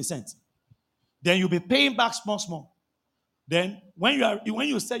 70%. Then you'll be paying back small. Then when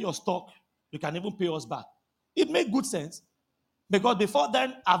you sell your stock, you can even pay us back. It made good sense, because before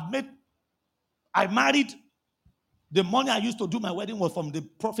then I married. The money I used to do my wedding was from the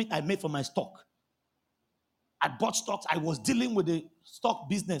profit I made from my stock. I bought stocks. I was dealing with the stock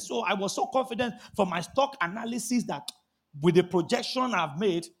business. So I was so confident from my stock analysis that with the projection I've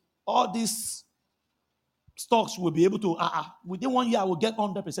made, all these stocks will be able to, within 1 year, I will get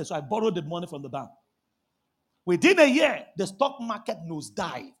 100%. So I borrowed the money from the bank. Within a year, the stock market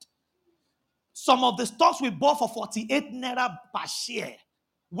nosedived. Some of the stocks we bought for 48 naira per share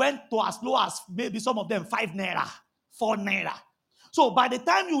went to as low as maybe some of them 5 naira, 4 naira. So by the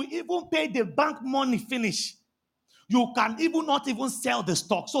time you even pay the bank money finish, you can even not even sell the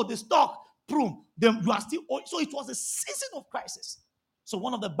stock. So the stock, boom, then you are still owing. So it was a season of crisis. So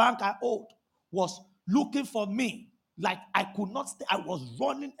one of the bank I owed was looking for me. Like I could not stay. I was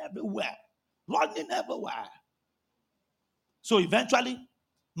running everywhere. So eventually,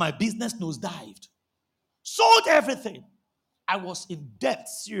 my business nosedived. Sold everything. I was in debt,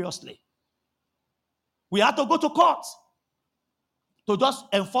 seriously. We had to go to court to just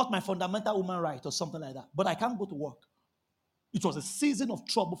enforce my fundamental human right or something like that. But I can't go to work. It was a season of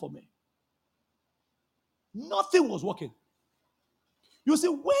trouble for me. Nothing was working. You see,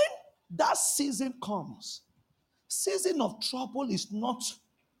 when that season comes, season of trouble is not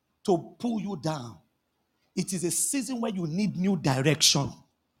to pull you down. It is a season where you need new direction.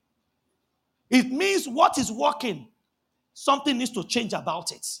 It means what is working, something needs to change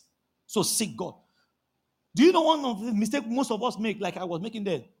about it. So seek God. Do you know one of the mistakes most of us make, like I was making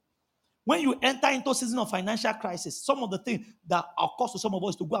there? When you enter into a season of financial crisis, some of the things that occurs to some of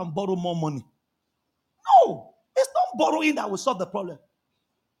us to go and borrow more money. No, it's not borrowing that will solve the problem.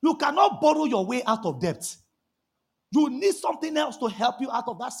 You cannot borrow your way out of debt. You need something else to help you out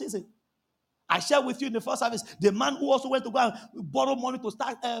of that season. I shared with you in the first service, the man who also went to go and borrow money to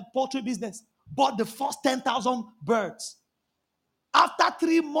start a poultry business, bought the first 10,000 birds. After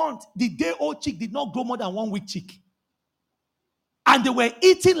 3 months, the day-old chick did not grow more than 1 week chick. And they were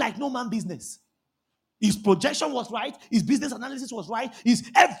eating like no man business. His projection was right. His business analysis was right. His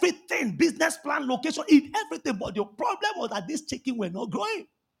everything, business plan, location, everything. But the problem was that these chicken were not growing.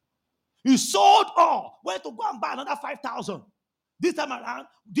 He sold all, went to go and buy another 5,000. This time around,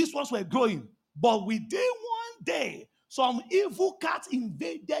 these ones were growing. But within one day, some evil cats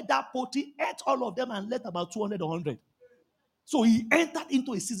invaded that poultry, ate all of them, and left about 200 or 100. So he entered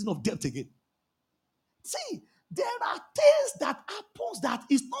into a season of debt again. See, there are things that happens that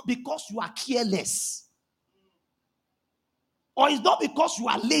is not because you are careless. Or it's not because you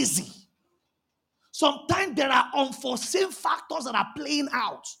are lazy. Sometimes there are unforeseen factors that are playing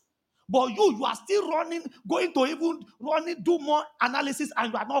out. But you are still going to even do more analysis,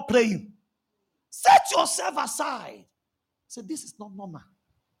 and you are not praying. Set yourself aside. Say, this is not normal.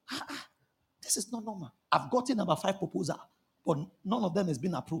 This is not normal. I've gotten about 5 proposals, but none of them has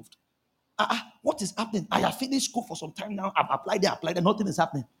been approved. What is happening? I have finished school for some time now. I've applied there, nothing is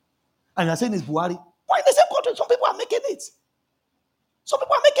happening. And you're saying it's Buhari. Why in the same country? Some people are making it.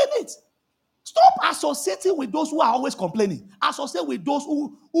 Stop associating with those who are always complaining. Associate with those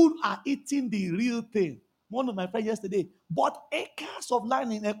who are eating the real thing. One of my friends yesterday bought acres of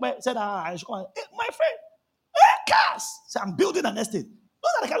land in Ekpe. Said, I should come. My friend, acres. So I'm building an estate.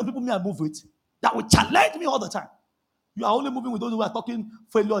 Those are the kind of people I move with that will challenge me all the time. You are only moving with those who are talking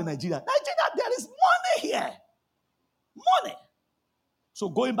failure in Nigeria. There is money here. Money. So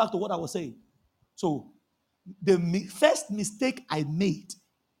going back to what I was saying. So the first mistake I made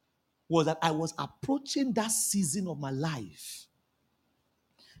was that I was approaching that season of my life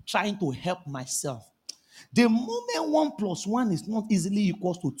trying to help myself. The moment 1 + 1 is not easily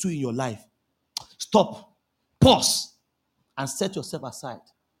equals to 2 in your life, stop, pause, and set yourself aside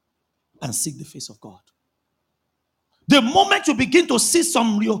and seek the face of God. The moment you begin to see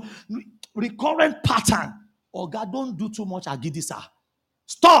some recurrent pattern, God, don't do too much agidisa.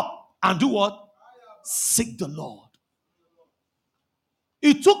 Stop and do what? Seek the Lord.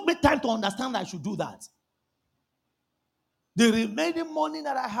 It took me time to understand that I should do that. The remaining money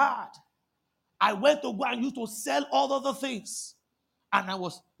that I had, I went to go and used to sell all other things. And I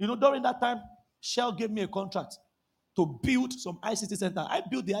was, during that time, Shell gave me a contract to build some ICT center. I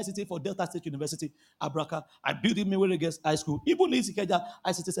built the ICT for Delta State University, Abraka. I built it in Mewereges High School. Even in Ikeja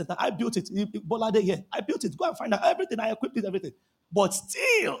ICT center, I built it. In Bolade here, I built it. Go and find out everything. I equipped it, everything. But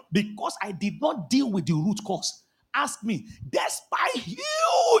still, because I did not deal with the root cause, ask me, despite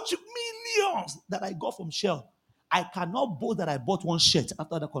huge millions that I got from Shell, I cannot boast that I bought one shirt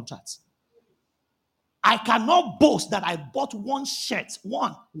after the contract. I cannot boast that I bought one shirt,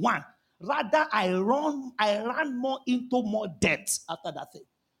 one. Rather, I ran more into more debt after that thing.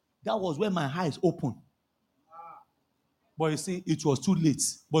 That was when my eyes opened. But you see, it was too late.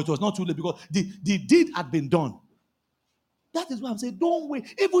 But it was not too late because the deed had been done. That is why I'm saying, don't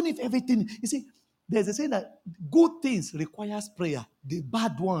wait. Even if everything, you see, there's a saying that good things requires prayer. The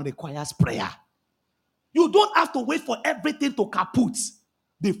bad one requires prayer. You don't have to wait for everything to kaput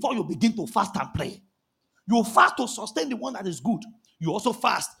before you begin to fast and pray. You fast to sustain the one that is good. You also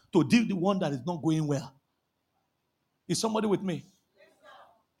fast to deal with the one that is not going well. Is somebody with me?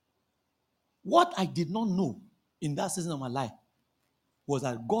 What I did not know in that season of my life was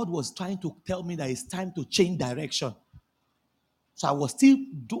that God was trying to tell me that it's time to change direction. So I was still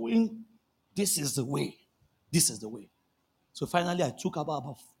doing, this is the way. So finally I took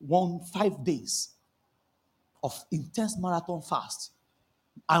about 5 days of intense marathon fast.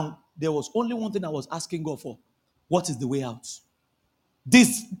 And there was only one thing I was asking God for. What is the way out?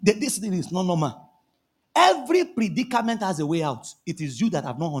 This thing is not normal. Every predicament has a way out. It is you that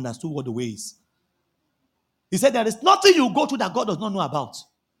have not understood what the way is. He said, there is nothing you go through that God does not know about.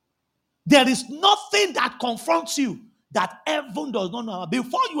 There is nothing that confronts you that heaven does not know about.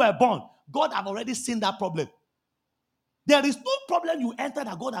 Before you were born, God have already seen that problem. There is no problem you enter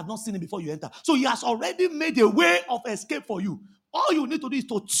that God has not seen it before you enter. So he has already made a way of escape for you. All you need to do is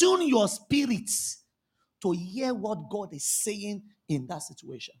to tune your spirits to hear what God is saying in that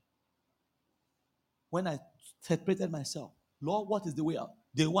situation. When I separated myself, Lord, what is the way out?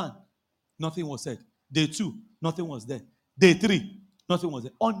 Day 1, nothing was said. Day 2, nothing was there. Day 3, nothing was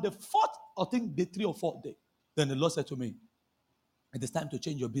there. On the 4th, I think day 3 or 4th day, then the Lord said to me, it is time to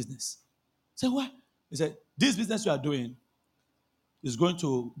change your business. I said, what? He said, this business you are doing is going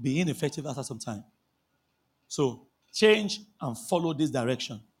to be ineffective after some time. So change and follow this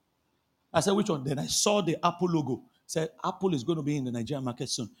direction. I said, which one? Then I saw the Apple logo. Said, Apple is going to be in the Nigerian market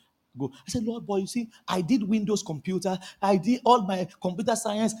soon. Go. I said, Lord, boy, you see, I did Windows computer. I did all my computer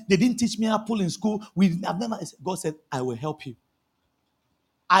science. They didn't teach me Apple in school. God said, I will help you.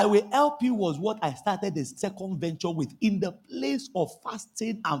 I will help you was what I started the second venture with in the place of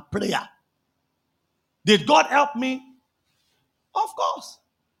fasting and prayer. Did God help me? Of course.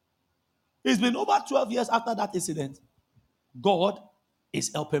 It's been over 12 years after that incident. God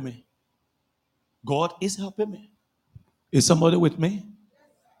is helping me. God is helping me. Is somebody with me?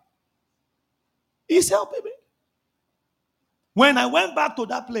 He's helping me. When I went back to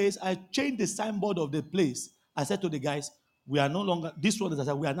that place, I changed the signboard of the place. I said to the guys, we are no longer, this one is, I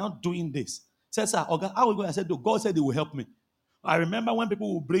said, we are now doing this. Said, sir, okay, how will we go? I said, God said he will help me. I remember when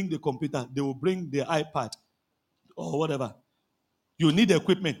people will bring the computer, they will bring the iPad or whatever. You need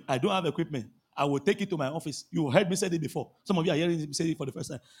equipment. I don't have equipment. I will take it to my office. You heard me say it before. Some of you are hearing me say it for the first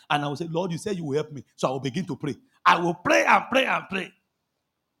time. And I will say, Lord, you said you will help me. So I will begin to pray. I will pray and pray and pray.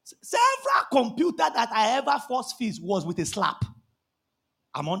 Several computer that I ever force fees was with a slap.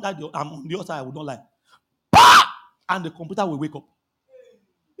 I'm on the other side, I will not lie. Bah! And the computer will wake up.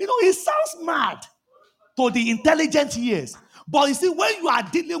 You know, it sounds mad to the intelligent ears. But you see, when you are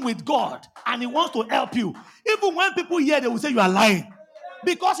dealing with God and he wants to help you, even when people hear, they will say you are lying.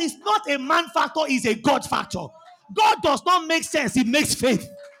 Because it's not a man factor, it's a God factor. God does not make sense, he makes faith.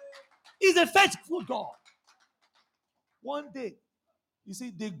 He's a faithful God. One day, you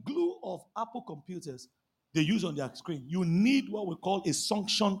see, the glue of Apple computers they use on their screen, you need what we call a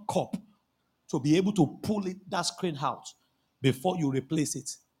suction cup to be able to pull that screen out before you replace it.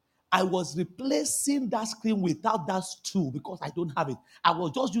 I was replacing that screen without that tool because I don't have it. I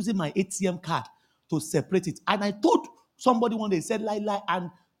was just using my ATM card to separate it. And I told somebody one day, said, lie, and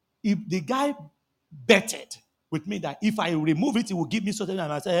if the guy betted with me that if I remove it, he will give me something.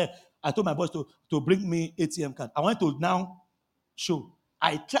 And I said, hey, I told my boss to bring me ATM card. I want to now show.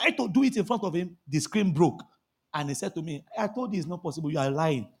 I tried to do it in front of him. The screen broke. And he said to me, I told you it's not possible. You are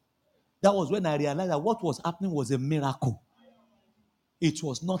lying. That was when I realized that what was happening was a miracle. It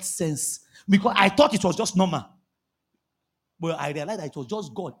was not sense. Because I thought it was just normal. But I realized that it was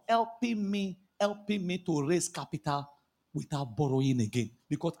just God helping me to raise capital without borrowing again.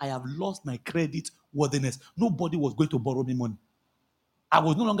 Because I have lost my credit worthiness. Nobody was going to borrow me money. I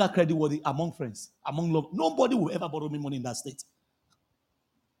was no longer credit worthy among friends, among love. Nobody will ever borrow me money in that state.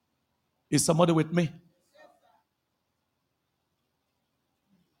 Is somebody with me?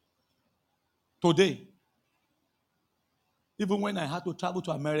 Today, even when I had to travel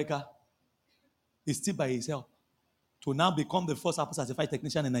to America, it's still by his help. To now become the first Apple certified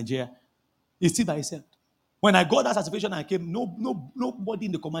technician in Nigeria, it's still by his help. When I got that certification, I came, nobody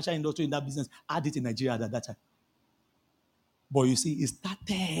in the commercial industry in that business had it in Nigeria at that time. But you see, it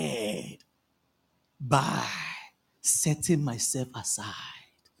started by setting myself aside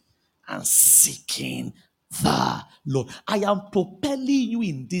and seeking the Lord. I am propelling you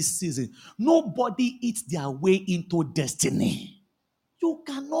in this season. Nobody eats their way into destiny. You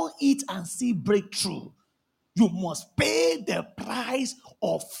cannot eat and see breakthrough. You must pay the price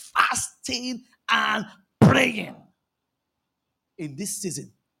of fasting and praying. In this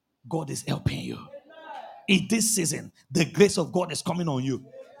season, God is helping you. In this season, the grace of God is coming on you.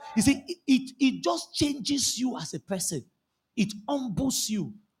 You see, it just changes you as a person. It humbles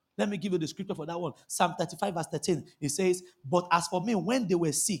you. Let me give you the scripture for that one. Psalm 35 verse 13. It says, but as for me, when they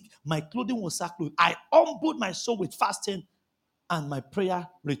were sick, my clothing was sackcloth. I humbled my soul with fasting, and my prayer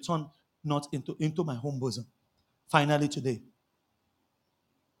returned not into my home bosom. Finally today,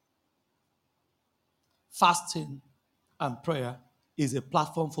 fasting and prayer is a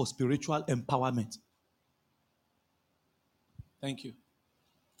platform for spiritual empowerment. Thank you.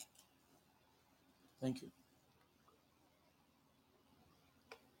 Thank you.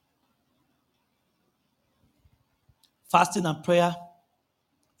 Fasting and prayer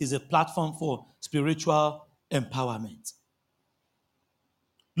is a platform for spiritual empowerment.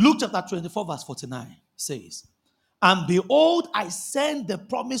 Luke chapter 24, verse 49 says, "And behold, I send the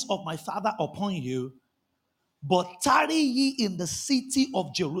promise of my Father upon you, but tarry ye in the city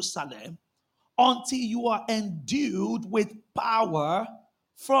of Jerusalem until you are endued with power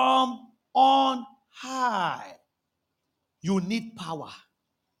from on high." You need power.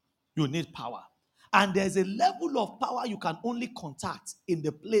 You need power. And there's a level of power you can only contact in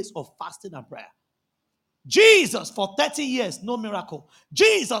the place of fasting and prayer. Jesus, for 30 years, no miracle.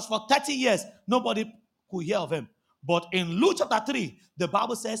 Jesus, for 30 years, nobody could hear of him. But in Luke chapter 3, the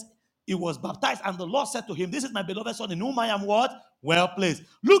Bible says he was baptized, and the Lord said to him, "This is my beloved Son, in whom I am what? Well pleased."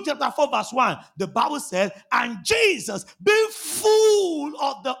 Luke chapter 4, verse 1, the Bible says, "And Jesus, being full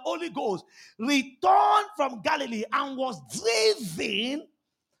of the Holy Ghost, returned from Galilee and was driven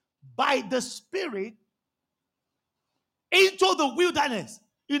by the Spirit into the wilderness."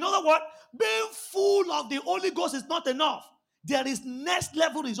 In other words, being full of the Holy Ghost is not enough. There is next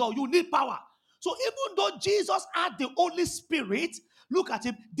level result. You need power. So even though Jesus had the Holy Spirit, look at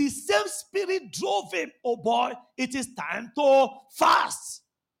him, the same Spirit drove him. Oh boy, it is time to fast.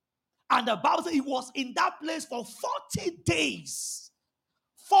 And the Bible says he was in that place for 40 days.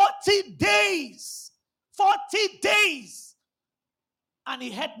 40 days. 40 days. And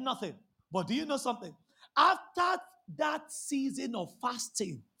he had nothing. But do you know something? After that season of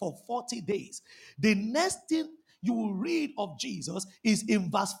fasting for 40 days, the next thing you will read of Jesus is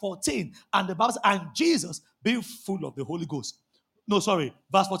in verse 14. And the Bible says, "And Jesus, being full of the Holy Ghost." No, sorry,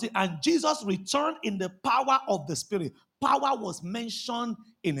 verse 14. "And Jesus returned in the power of the Spirit." Power was mentioned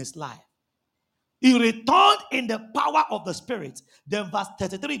in his life. He returned in the power of the Spirit. Then verse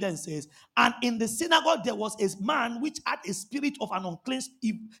 33 then says, "And in the synagogue there was a man which had a spirit of an unclean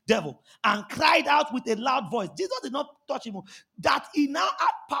devil, and cried out with a loud voice." Jesus did not touch him. That he now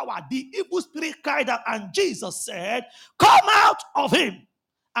had power. The evil spirit cried out, and Jesus said, "Come out of him."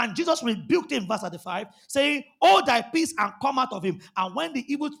 And Jesus rebuked him, verse 35, saying, "Hold thy peace and come out of him." And when the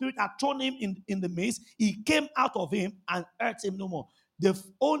evil spirit had thrown him in the midst, he came out of him and hurt him no more. The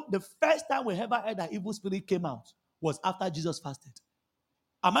first time we ever heard that evil spirit came out was after Jesus fasted.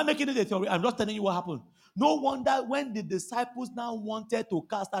 Am I making it a theory? I'm just telling you what happened. No wonder when the disciples now wanted to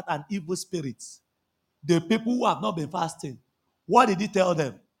cast out an evil spirit, the people who have not been fasting, what did he tell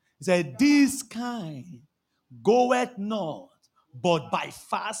them? He said, "This kind goeth not but by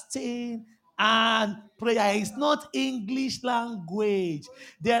fasting and prayer." It's not English language.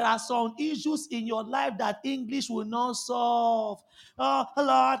 There are some issues in your life that English will not solve. "Oh,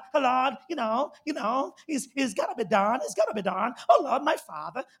 Lord, it's got to be done. It's got to be done. Oh, Lord, my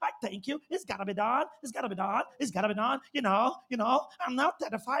Father, I thank you. It's got to be done. It's got to be done. It's got to be done. I'm now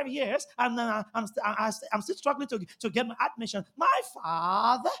 35 years, and I'm still struggling to get my admission. My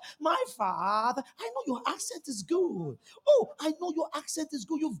Father, I know your accent is good. Oh, I know your accent is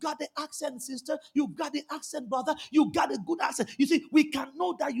good. You've got the accent, sister. You've got the accent, brother. You got a good accent. You see, we can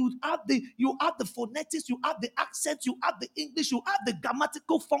know that you have the phonetics, you have the accent, you have the English, you have the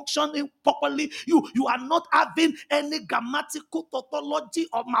grammatical functioning properly. You are not having any grammatical tautology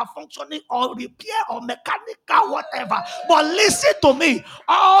or malfunctioning or repair or mechanical whatever. But listen to me,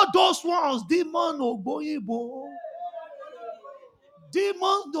 all those ones, demon oboyibo.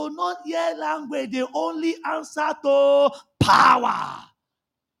 Demons do not hear language, they only answer to power.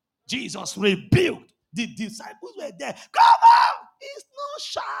 Jesus rebuked. The disciples were there. Come on! It's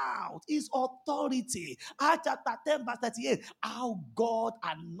no shout, it's authority. Acts chapter 10, verse 38. How God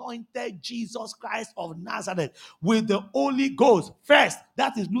anointed Jesus Christ of Nazareth with the Holy Ghost. First,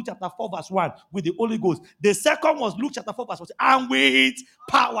 that is Luke chapter 4, verse 1, with the Holy Ghost. The second was Luke chapter 4, verse 1, and with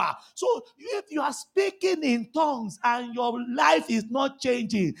power. So if you are speaking in tongues and your life is not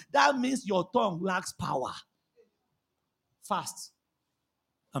changing, that means your tongue lacks power. Fast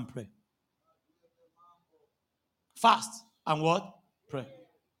and pray. Fast and what? Pray.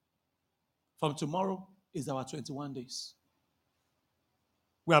 From tomorrow is our 21 days.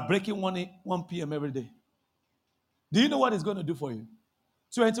 We are breaking 1 p.m. every day. Do you know what it's going to do for you?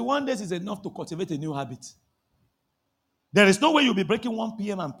 21 days is enough to cultivate a new habit. There is no way you'll be breaking 1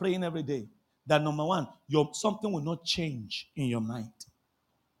 p.m. and praying every day. That number one, something will not change in your mind.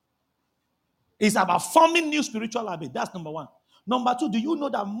 It's about forming new spiritual habit. That's number one. Number two, do you know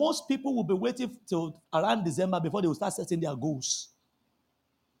that most people will be waiting till around December before they will start setting their goals?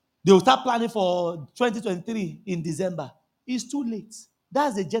 They will start planning for 2023 in December. It's too late.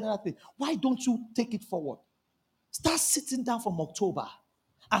 That's the general thing. Why don't you take it forward? Start sitting down from October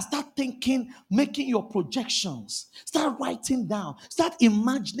and start thinking, making your projections. Start writing down. Start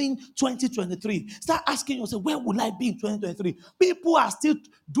imagining 2023. Start asking yourself, where will I be in 2023? People are still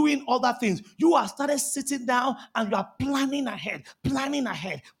doing other things. You are started sitting down and you are planning ahead, planning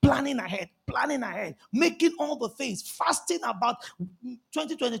ahead, planning ahead, planning ahead, making all the things, fasting about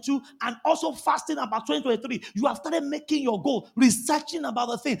 2022 and also fasting about 2023. You have started making your goal, researching about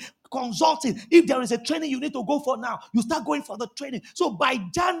the thing, consulting. If there is a training you need to go for now, you start going for the training. So by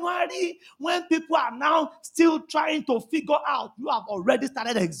January, when people are now still trying to figure out, you have already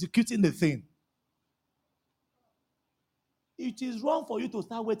started executing the thing. It is wrong for you to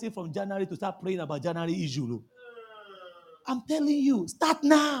start waiting from January to start praying about January issue. I'm telling you, start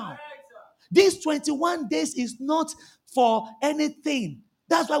now. These 21 days is not for anything.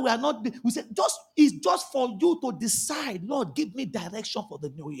 That's why we say it's just for you to decide, Lord, give me direction for the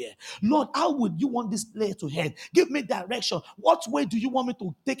new year. Lord, how would you want this year to end? Give me direction. What way do you want me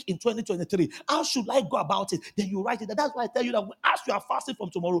to take in 2023? How should I go about it? Then you write it. That's why I tell you that as you are fasting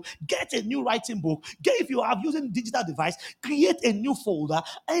from tomorrow, get a new writing book. If you are using digital device, create a new folder.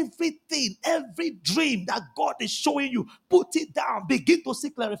 Everything, every dream that God is showing you, put it down. Begin to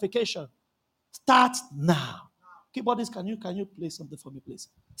seek clarification. Start now. Keyboardist, can you play something for me, please?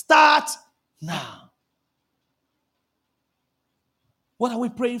 Start now. What are we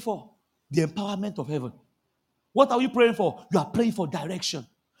praying for? The empowerment of heaven. What are we praying for? You are praying for direction.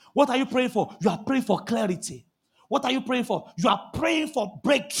 What are you praying for? You are praying for clarity. What are you praying for? You are praying for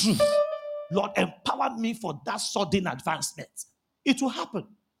breakthrough. Lord, empower me for that sudden advancement. It will happen.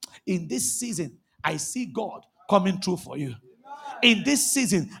 In this season, I see God coming through for you. In this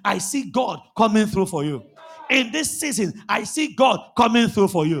season, I see God coming through for you. In this season, I see God coming through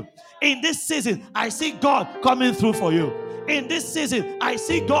for you. In this season, I see God coming through for you. In this season, I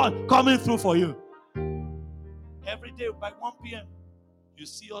see God coming through for you. Every day by 1 p.m., you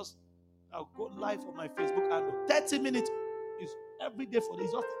see us. I'll go live on my Facebook handle. 30 minutes is every day for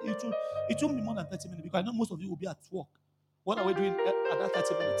this. It won't be more than 30 minutes because I know most of you will be at work. What are we doing at that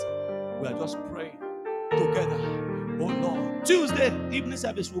 30 minutes? We are just praying together. Oh Lord. Tuesday evening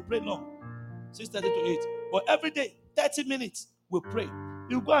service, we'll pray long. 6:30 to 8. But every day, 30 minutes, we'll pray.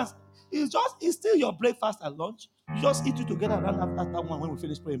 You go and it's still your breakfast and lunch. You just eat it together around after that one when we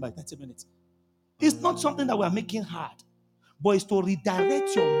finish praying by 30 minutes. It's not something that we're making hard, but it's to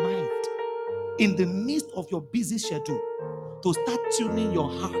redirect your mind in the midst of your busy schedule to start tuning your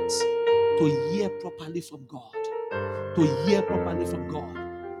heart to hear properly from God. To hear properly from God.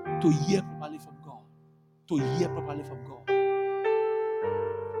 To hear properly from God. To hear properly from God.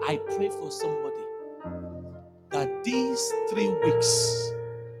 I pray for somebody that these 3 weeks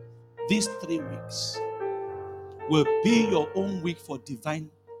will be your own week for divine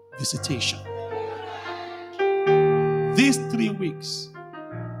visitation. These 3 weeks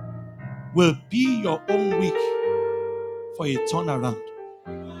will be your own week for a turnaround.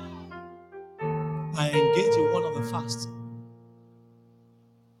 I engage in one of the fasts.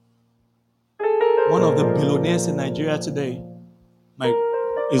 One of the billionaires in Nigeria today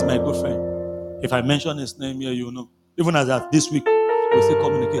is my good friend. If I mention his name here, you know. Even as of this week, we still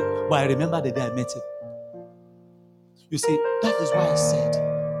communicate. But I remember the day I met him. You see, that is why I said,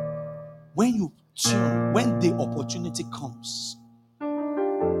 when the opportunity comes,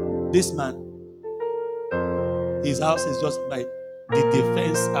 this man, his house is just by the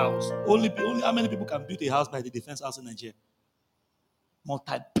defense house. Only how many people can build a house by the defense house in Nigeria?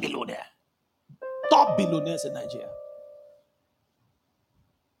 Multi-billionaire. Top billionaires in Nigeria.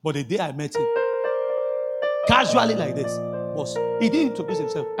 But the day I met him, casually like this, he didn't introduce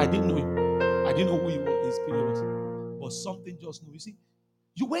himself. I didn't know him. I didn't know who he was, his spirit was. But something just knew. You see,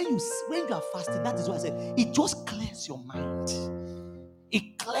 when you are fasting, that is why I said, it just clears your mind.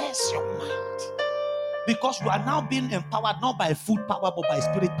 It clears your mind. Because you are now being empowered not by food power, but by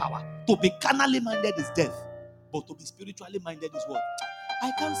spirit power. To be carnally minded is death, but to be spiritually minded is what?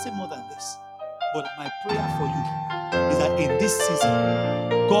 I can't say more than this. But my prayer for you is that in this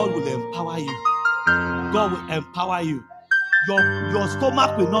season, God will empower you. God will empower you. Your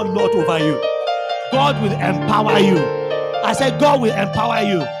stomach will not lord over you. God will empower you. I said God will empower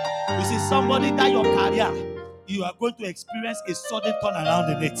you. You see, somebody that your career, you are going to experience a sudden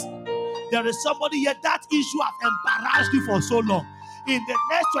turnaround in it. There is somebody here, that issue has embarrassed you for so long. In the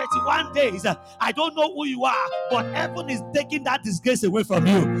next 21 days, I don't know who you are, but heaven is taking that disgrace away from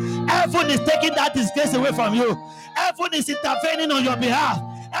you. Heaven is taking that disgrace away from you. Heaven is intervening on your behalf.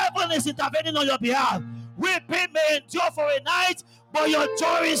 Heaven is intervening on your behalf. Weeping may endure for a night, but your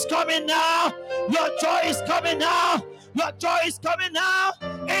joy is coming now. Your joy is coming now. Your joy is coming now.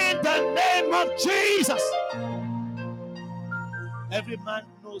 In the name of Jesus. Every man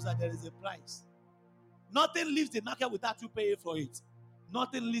knows that there is a price. Nothing leaves the market without you paying for it.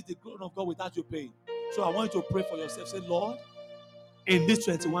 Nothing leaves the throne of God without you paying. So I want you to pray for yourself. Say, Lord, in these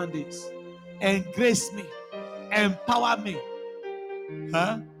 21 days, grace me, empower me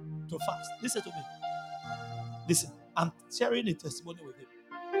to fast. Listen to me. Listen, I'm sharing a testimony with you.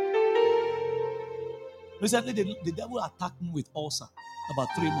 Recently, the devil attacked me with ulcer about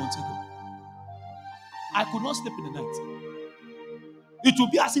 3 months ago. I could not sleep in the night. It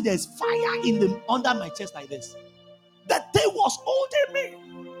would be as if there's fire under my chest like this. The thing was holding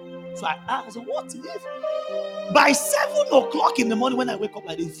me. So I asked, what if by 7 o'clock in the morning when I wake up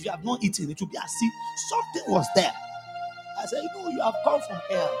like this, if you have not eaten, it would be as if something was there. I said, you have come from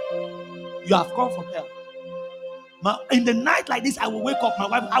hell. You have come from hell. In the night like this, I will wake up, my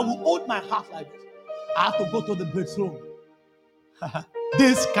wife, I will hold my heart like this. I have to go to the bathroom.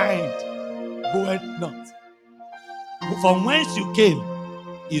 This kind goeth not. From whence you came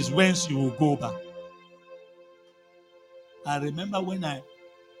is whence you will go back. I remember when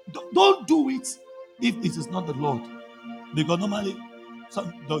don't do it if it is not the Lord. Because normally,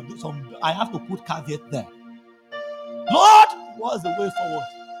 I have to put caveat there. Lord, what's the way forward?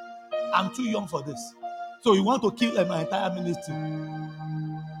 I'm too young for this. So you want to kill my entire ministry.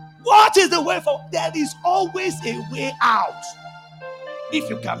 What is the way forward? There is always a way out. If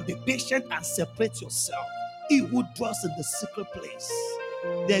you can be patient and separate yourself, He will dwell in the secret place.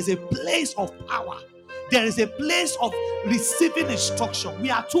 There's a place of power. There is a place of receiving instruction. We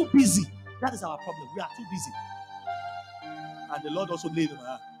are too busy. That is our problem. We are too busy. And the Lord also laid on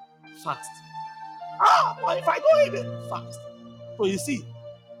our fast. But if I don't eat it, fast. So you see,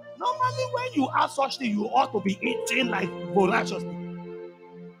 normally when you have such thing, you ought to be eating like voraciously.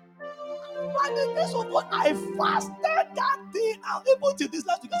 By the grace of God, I fasted that day. I'm able to this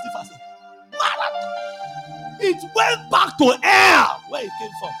last week. I'm still fasting. It went back to hell where it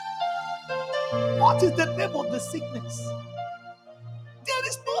came from. What is the name of the sickness? There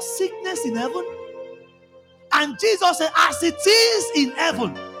is no sickness in heaven. And Jesus said, as it is in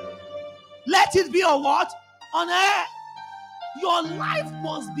heaven, let it be on what? On earth. Your life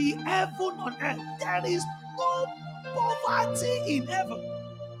must be heaven on earth. There is no poverty in heaven.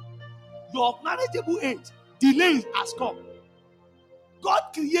 Your marriageable age, delay has come. God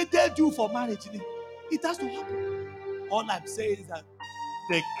created you for marriage. It has to happen. All I'm saying is that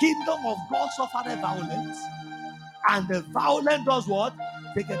the kingdom of God suffered violence, and the violent does what?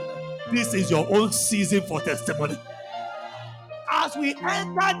 Take it. This is your own season for testimony. As we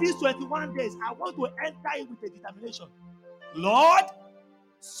enter these 21 days, I want to enter it with a determination. Lord,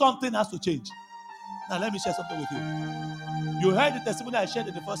 something has to change. Now let me share something with you. You heard the testimony I shared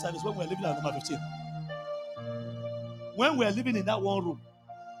in the first service when we were living at number 15. When we were living in that one room,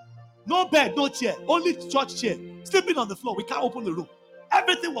 no bed, no chair, only church chair, sleeping on the floor. We can't open the room.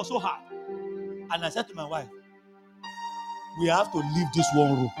 Everything was so hard. And I said to my wife, we have to leave this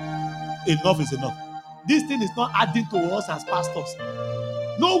one room. Enough is enough. This thing is not adding to us as pastors.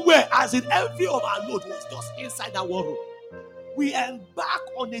 Nowhere, as in every of our load was just inside that one room. We embark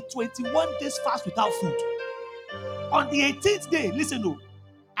on a 21 days fast without food. On the 18th day, listen,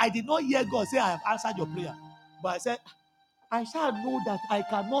 I did not hear God say, I have answered your prayer. But I said, I shall know that I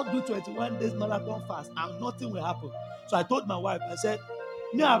cannot do 21 days marathon fast and nothing will happen. So I told my wife, I said,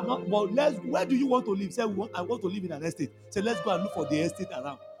 no, I'm not, but where do you want to live? She said, I want to live in an estate. So let's go and look for the estate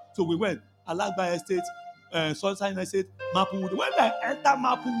around. So we went, Alagba Estate, Sunshine Estate, Maplewood. When I enter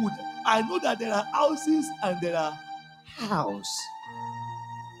Maplewood, I know that there are houses and there are houses.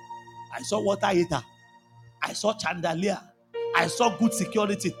 I saw water heater. I saw chandelier. I saw good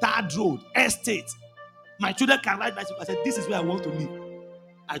security, third road, estate. My children can ride bicycle. I said, this is where I want to live.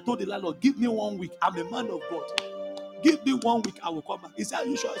 I told the landlord, give me 1 week. I'm a man of God. Give me 1 week, I will come back. He said, are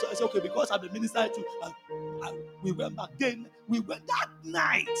you sure? So I said, okay, because I'm a minister too. We went back. Then we went that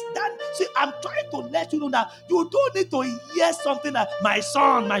night. See, I'm trying to let you know that you don't need to hear something that my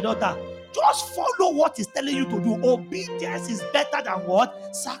son, my daughter. Just follow what he's telling you to do. Obedience is better than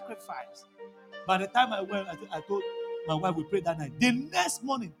what? Sacrifice. By the time I went, I told my wife, we prayed that night. The next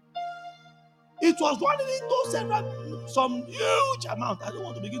morning, it was running into some huge amount. I don't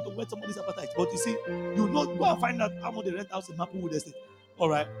want to begin to whet somebody's appetite. But you see, go and find out how much they rent house in Maplewood Estate. All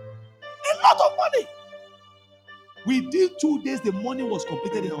right. A lot of money. Within 2 days, the money was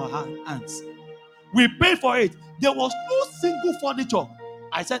completed in our hands. We paid for it. There was no single furniture.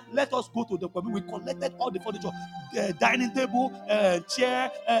 I said, let us go to the community. We collected all the furniture, dining table,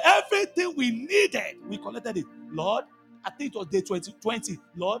 chair, everything we needed. We collected it. Lord, I think it was day 2020.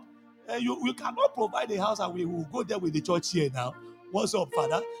 Lord, you cannot provide a house and we will go there with the church here now. What's up,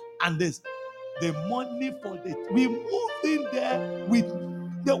 Father? And this. The money for we moved in there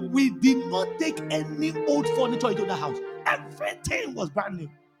we did not take any old furniture into the house. Everything was brand new.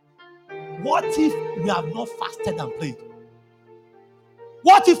 What if we have not fasted and prayed?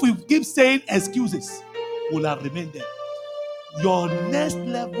 What if we keep saying excuses? Will have remained there. Your next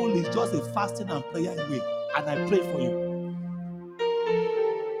level is just a fasting and prayer way, and I pray for you.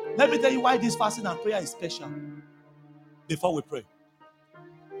 Let me tell you why this fasting and prayer is special. Before we pray,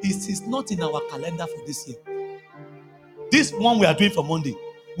 it is not in our calendar for this year. This one we are doing for Monday,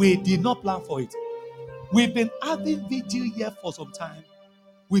 we did not plan for it. We've been having vigil here for some time.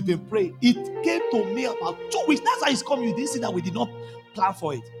 We've been praying. It came to me about 2 weeks. That's why it's come. You didn't see that we did not plan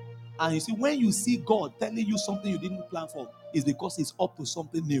for it. And you see, when you see God telling you something you didn't plan for, it's because He's up to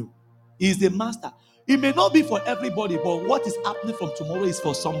something new. He's the master. It may not be for everybody, but what is happening from tomorrow is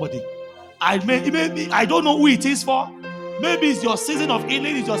for somebody. I don't know who it is for. Maybe it's your season of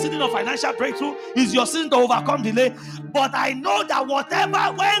healing, it's your season of financial breakthrough, it's your season to overcome delay. But I know that whatever,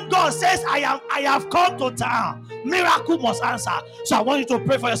 when God says, I have come to town, miracle must answer. So I want you to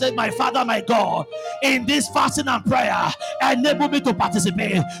pray for yourself. My Father, my God, in this fasting and prayer, enable me to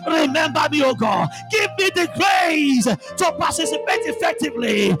participate. Remember me, oh God. Give me the grace to participate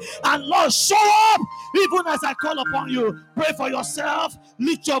effectively. And Lord, show up even as I call upon you. Pray for yourself.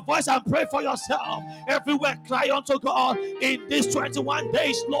 Lift your voice and pray for yourself. Everywhere, cry unto God. In these 21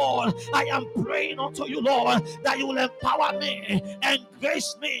 days, Lord, I am praying unto you, Lord, that you will empower me and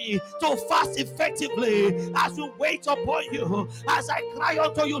grace me to fast effectively as we wait upon you. As I cry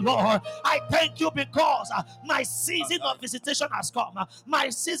unto you, Lord, I thank you because my season of visitation has come. My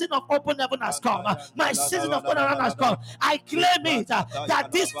season of open heaven has come. My season of turnaround has come. I claim it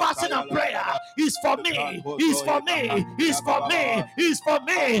that this fasting and prayer is for me. Is for me. Is for me. Is for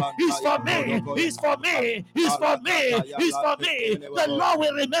me. Is for me. Is for me. Is for me. Is for me. The Lord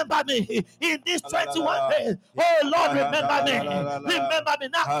will remember me in these 21 days. Oh Lord, remember me. Remember me.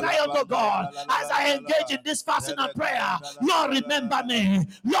 Now cry unto God as I engage in this fasting and prayer. Lord, remember me.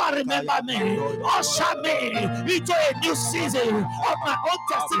 Lord, remember me. Usher me into a new season of my own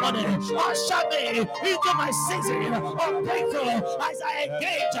testimony. Usher me into my season of breakthrough as I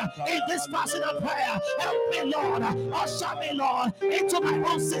engage in this fasting and prayer. Help me, Lord. Usher me, Lord, into my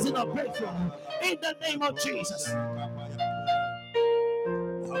own season of breakthrough. In the name of Jesus.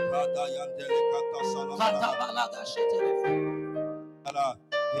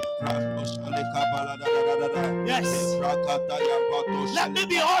 Yes. Let me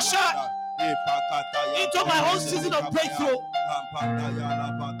be ushered into my own season of breakthrough.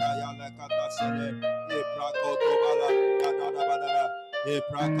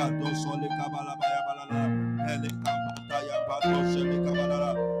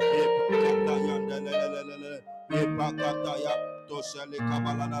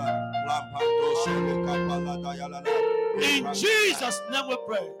 In Jesus' name we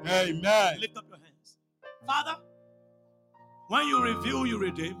pray. Amen. Lift up your hands. Father, when you reveal, you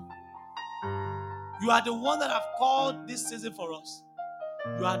redeem. You are the one that have called this season for us.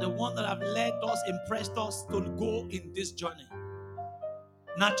 You are the one that have led us, impressed us to go in this journey.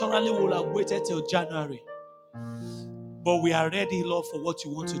 Naturally, we would have waited till January. But we are ready, Lord, for what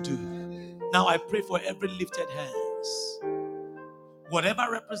you want to do. Now I pray for every lifted hands. Whatever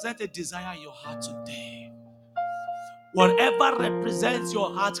represents a desire in your heart today, whatever represents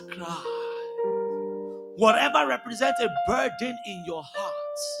your heart cry, whatever represents a burden in your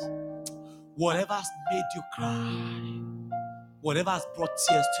heart, whatever has made you cry, whatever has brought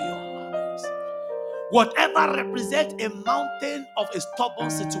tears to your eyes, whatever represents a mountain of a stubborn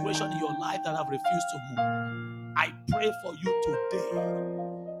situation in your life that have refused to move, I pray for you today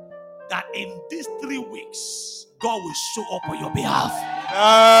that in these 3 weeks, God will show up on your behalf.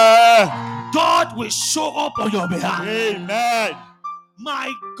 God will show up on your behalf. Amen.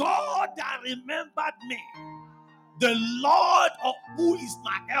 My God that remembered me, the Lord of who is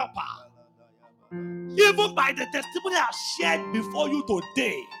my helper, even by the testimony I shared before you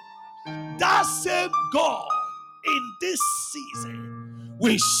today, that same God in this season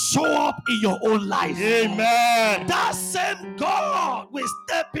will show up in your own life. Amen. That same God will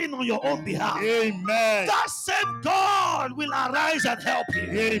step in on your own behalf. Amen. That same God will arise and help you.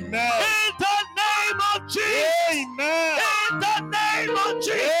 Amen. In the name of Jesus. Amen. In the name of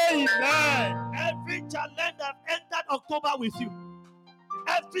Jesus. Amen. Every challenge that entered October with you,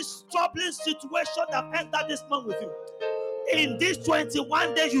 every troubling situation that entered this month with you, in these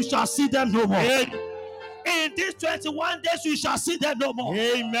 21 days you shall see them no more. In these 21 days you shall see them no more.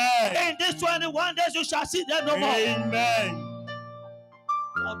 Amen. In these 21 days you shall see them no more. Amen.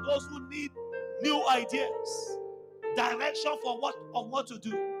 For those who need new ideas, direction for what to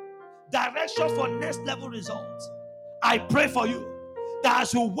do, direction for next level results. I pray for you that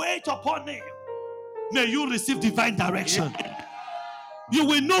as you wait upon Him, may you receive divine direction. You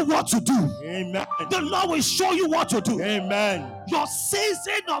will know what to do. Amen. The Lord will show you what to do. Amen. Your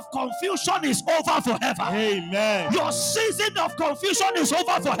season of confusion is over forever. Amen. Your season of confusion is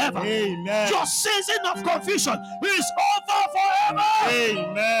over forever. Amen. Your season of confusion is over forever.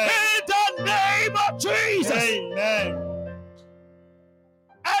 Amen. In the name of Jesus. Amen.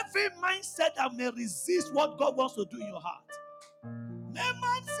 Every mindset that may resist what God wants to do in your heart.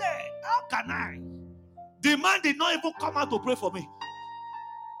 Naaman said, how can I? The man did not even come out to pray for me.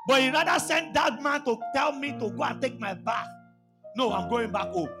 But he rather sent that man to tell me to go and take my bath. No, I'm going back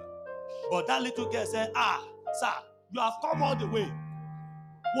home. But that little girl said, sir, you have come all the way.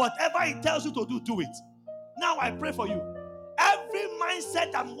 Whatever he tells you to do, do it. Now I pray for you. Every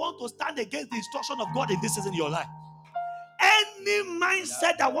mindset that wants to stand against the instruction of God in this season in your life. Any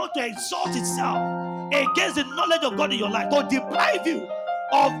mindset that wants to exalt itself against the knowledge of God in your life, to deprive you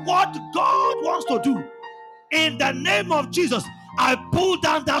of what God wants to do. In the name of Jesus, I pull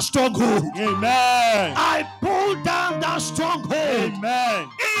down that stronghold. Amen. I pull down that stronghold. Amen.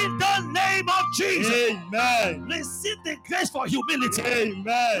 In the name of Jesus. Amen. Receive the grace for humility.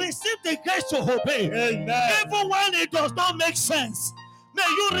 Amen. Receive the grace to obey. Amen. Even when it does not make sense. May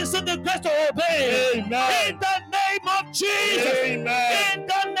you receive the grace to obey. Amen. In the name of Jesus. Amen. In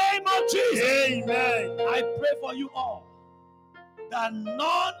the name of Jesus. Amen. I pray for you all that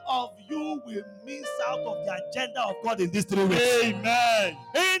none of you will miss out of the agenda of God in these 3 weeks. Amen.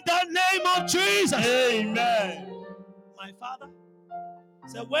 In the name of Jesus. Amen. My Father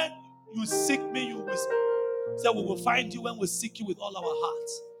said, when you seek me, you will say, we will find you when we seek you with all our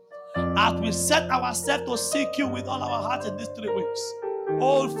hearts. As we set ourselves to seek you with all our hearts in these 3 weeks,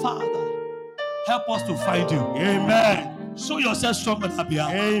 oh Father, help us to find you. Amen. Show yourself strong on our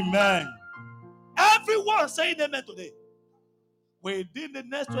behalf. Amen. Everyone saying amen today. Within the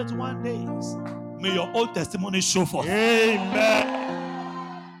next 21 days, may your own testimony show forth. Amen.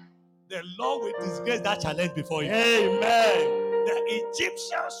 The Lord will disgrace that challenge before you. Amen. The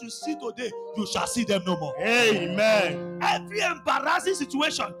Egyptians you see today, you shall see them no more. Amen. Every embarrassing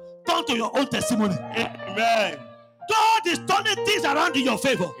situation, turn to your own testimony. Amen. God is turning things around in your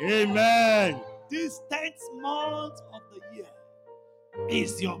favor. Amen. This 10th month of the year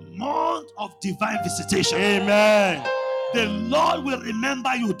is your month of divine visitation. Amen. The Lord will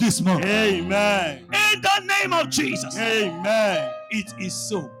remember you this month. Amen. In the name of Jesus. Amen. It is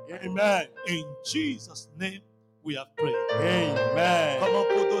so. Amen. In Jesus' name we have prayed. Amen. Come on,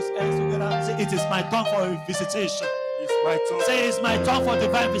 put those hands together and say, it is my turn for a visitation. It's my turn. Say, it's my turn for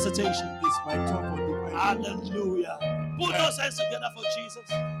divine visitation. It's my turn for divine. Hallelujah. Put those hands together for Jesus.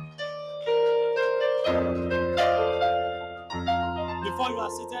 Before you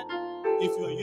are seated, if you are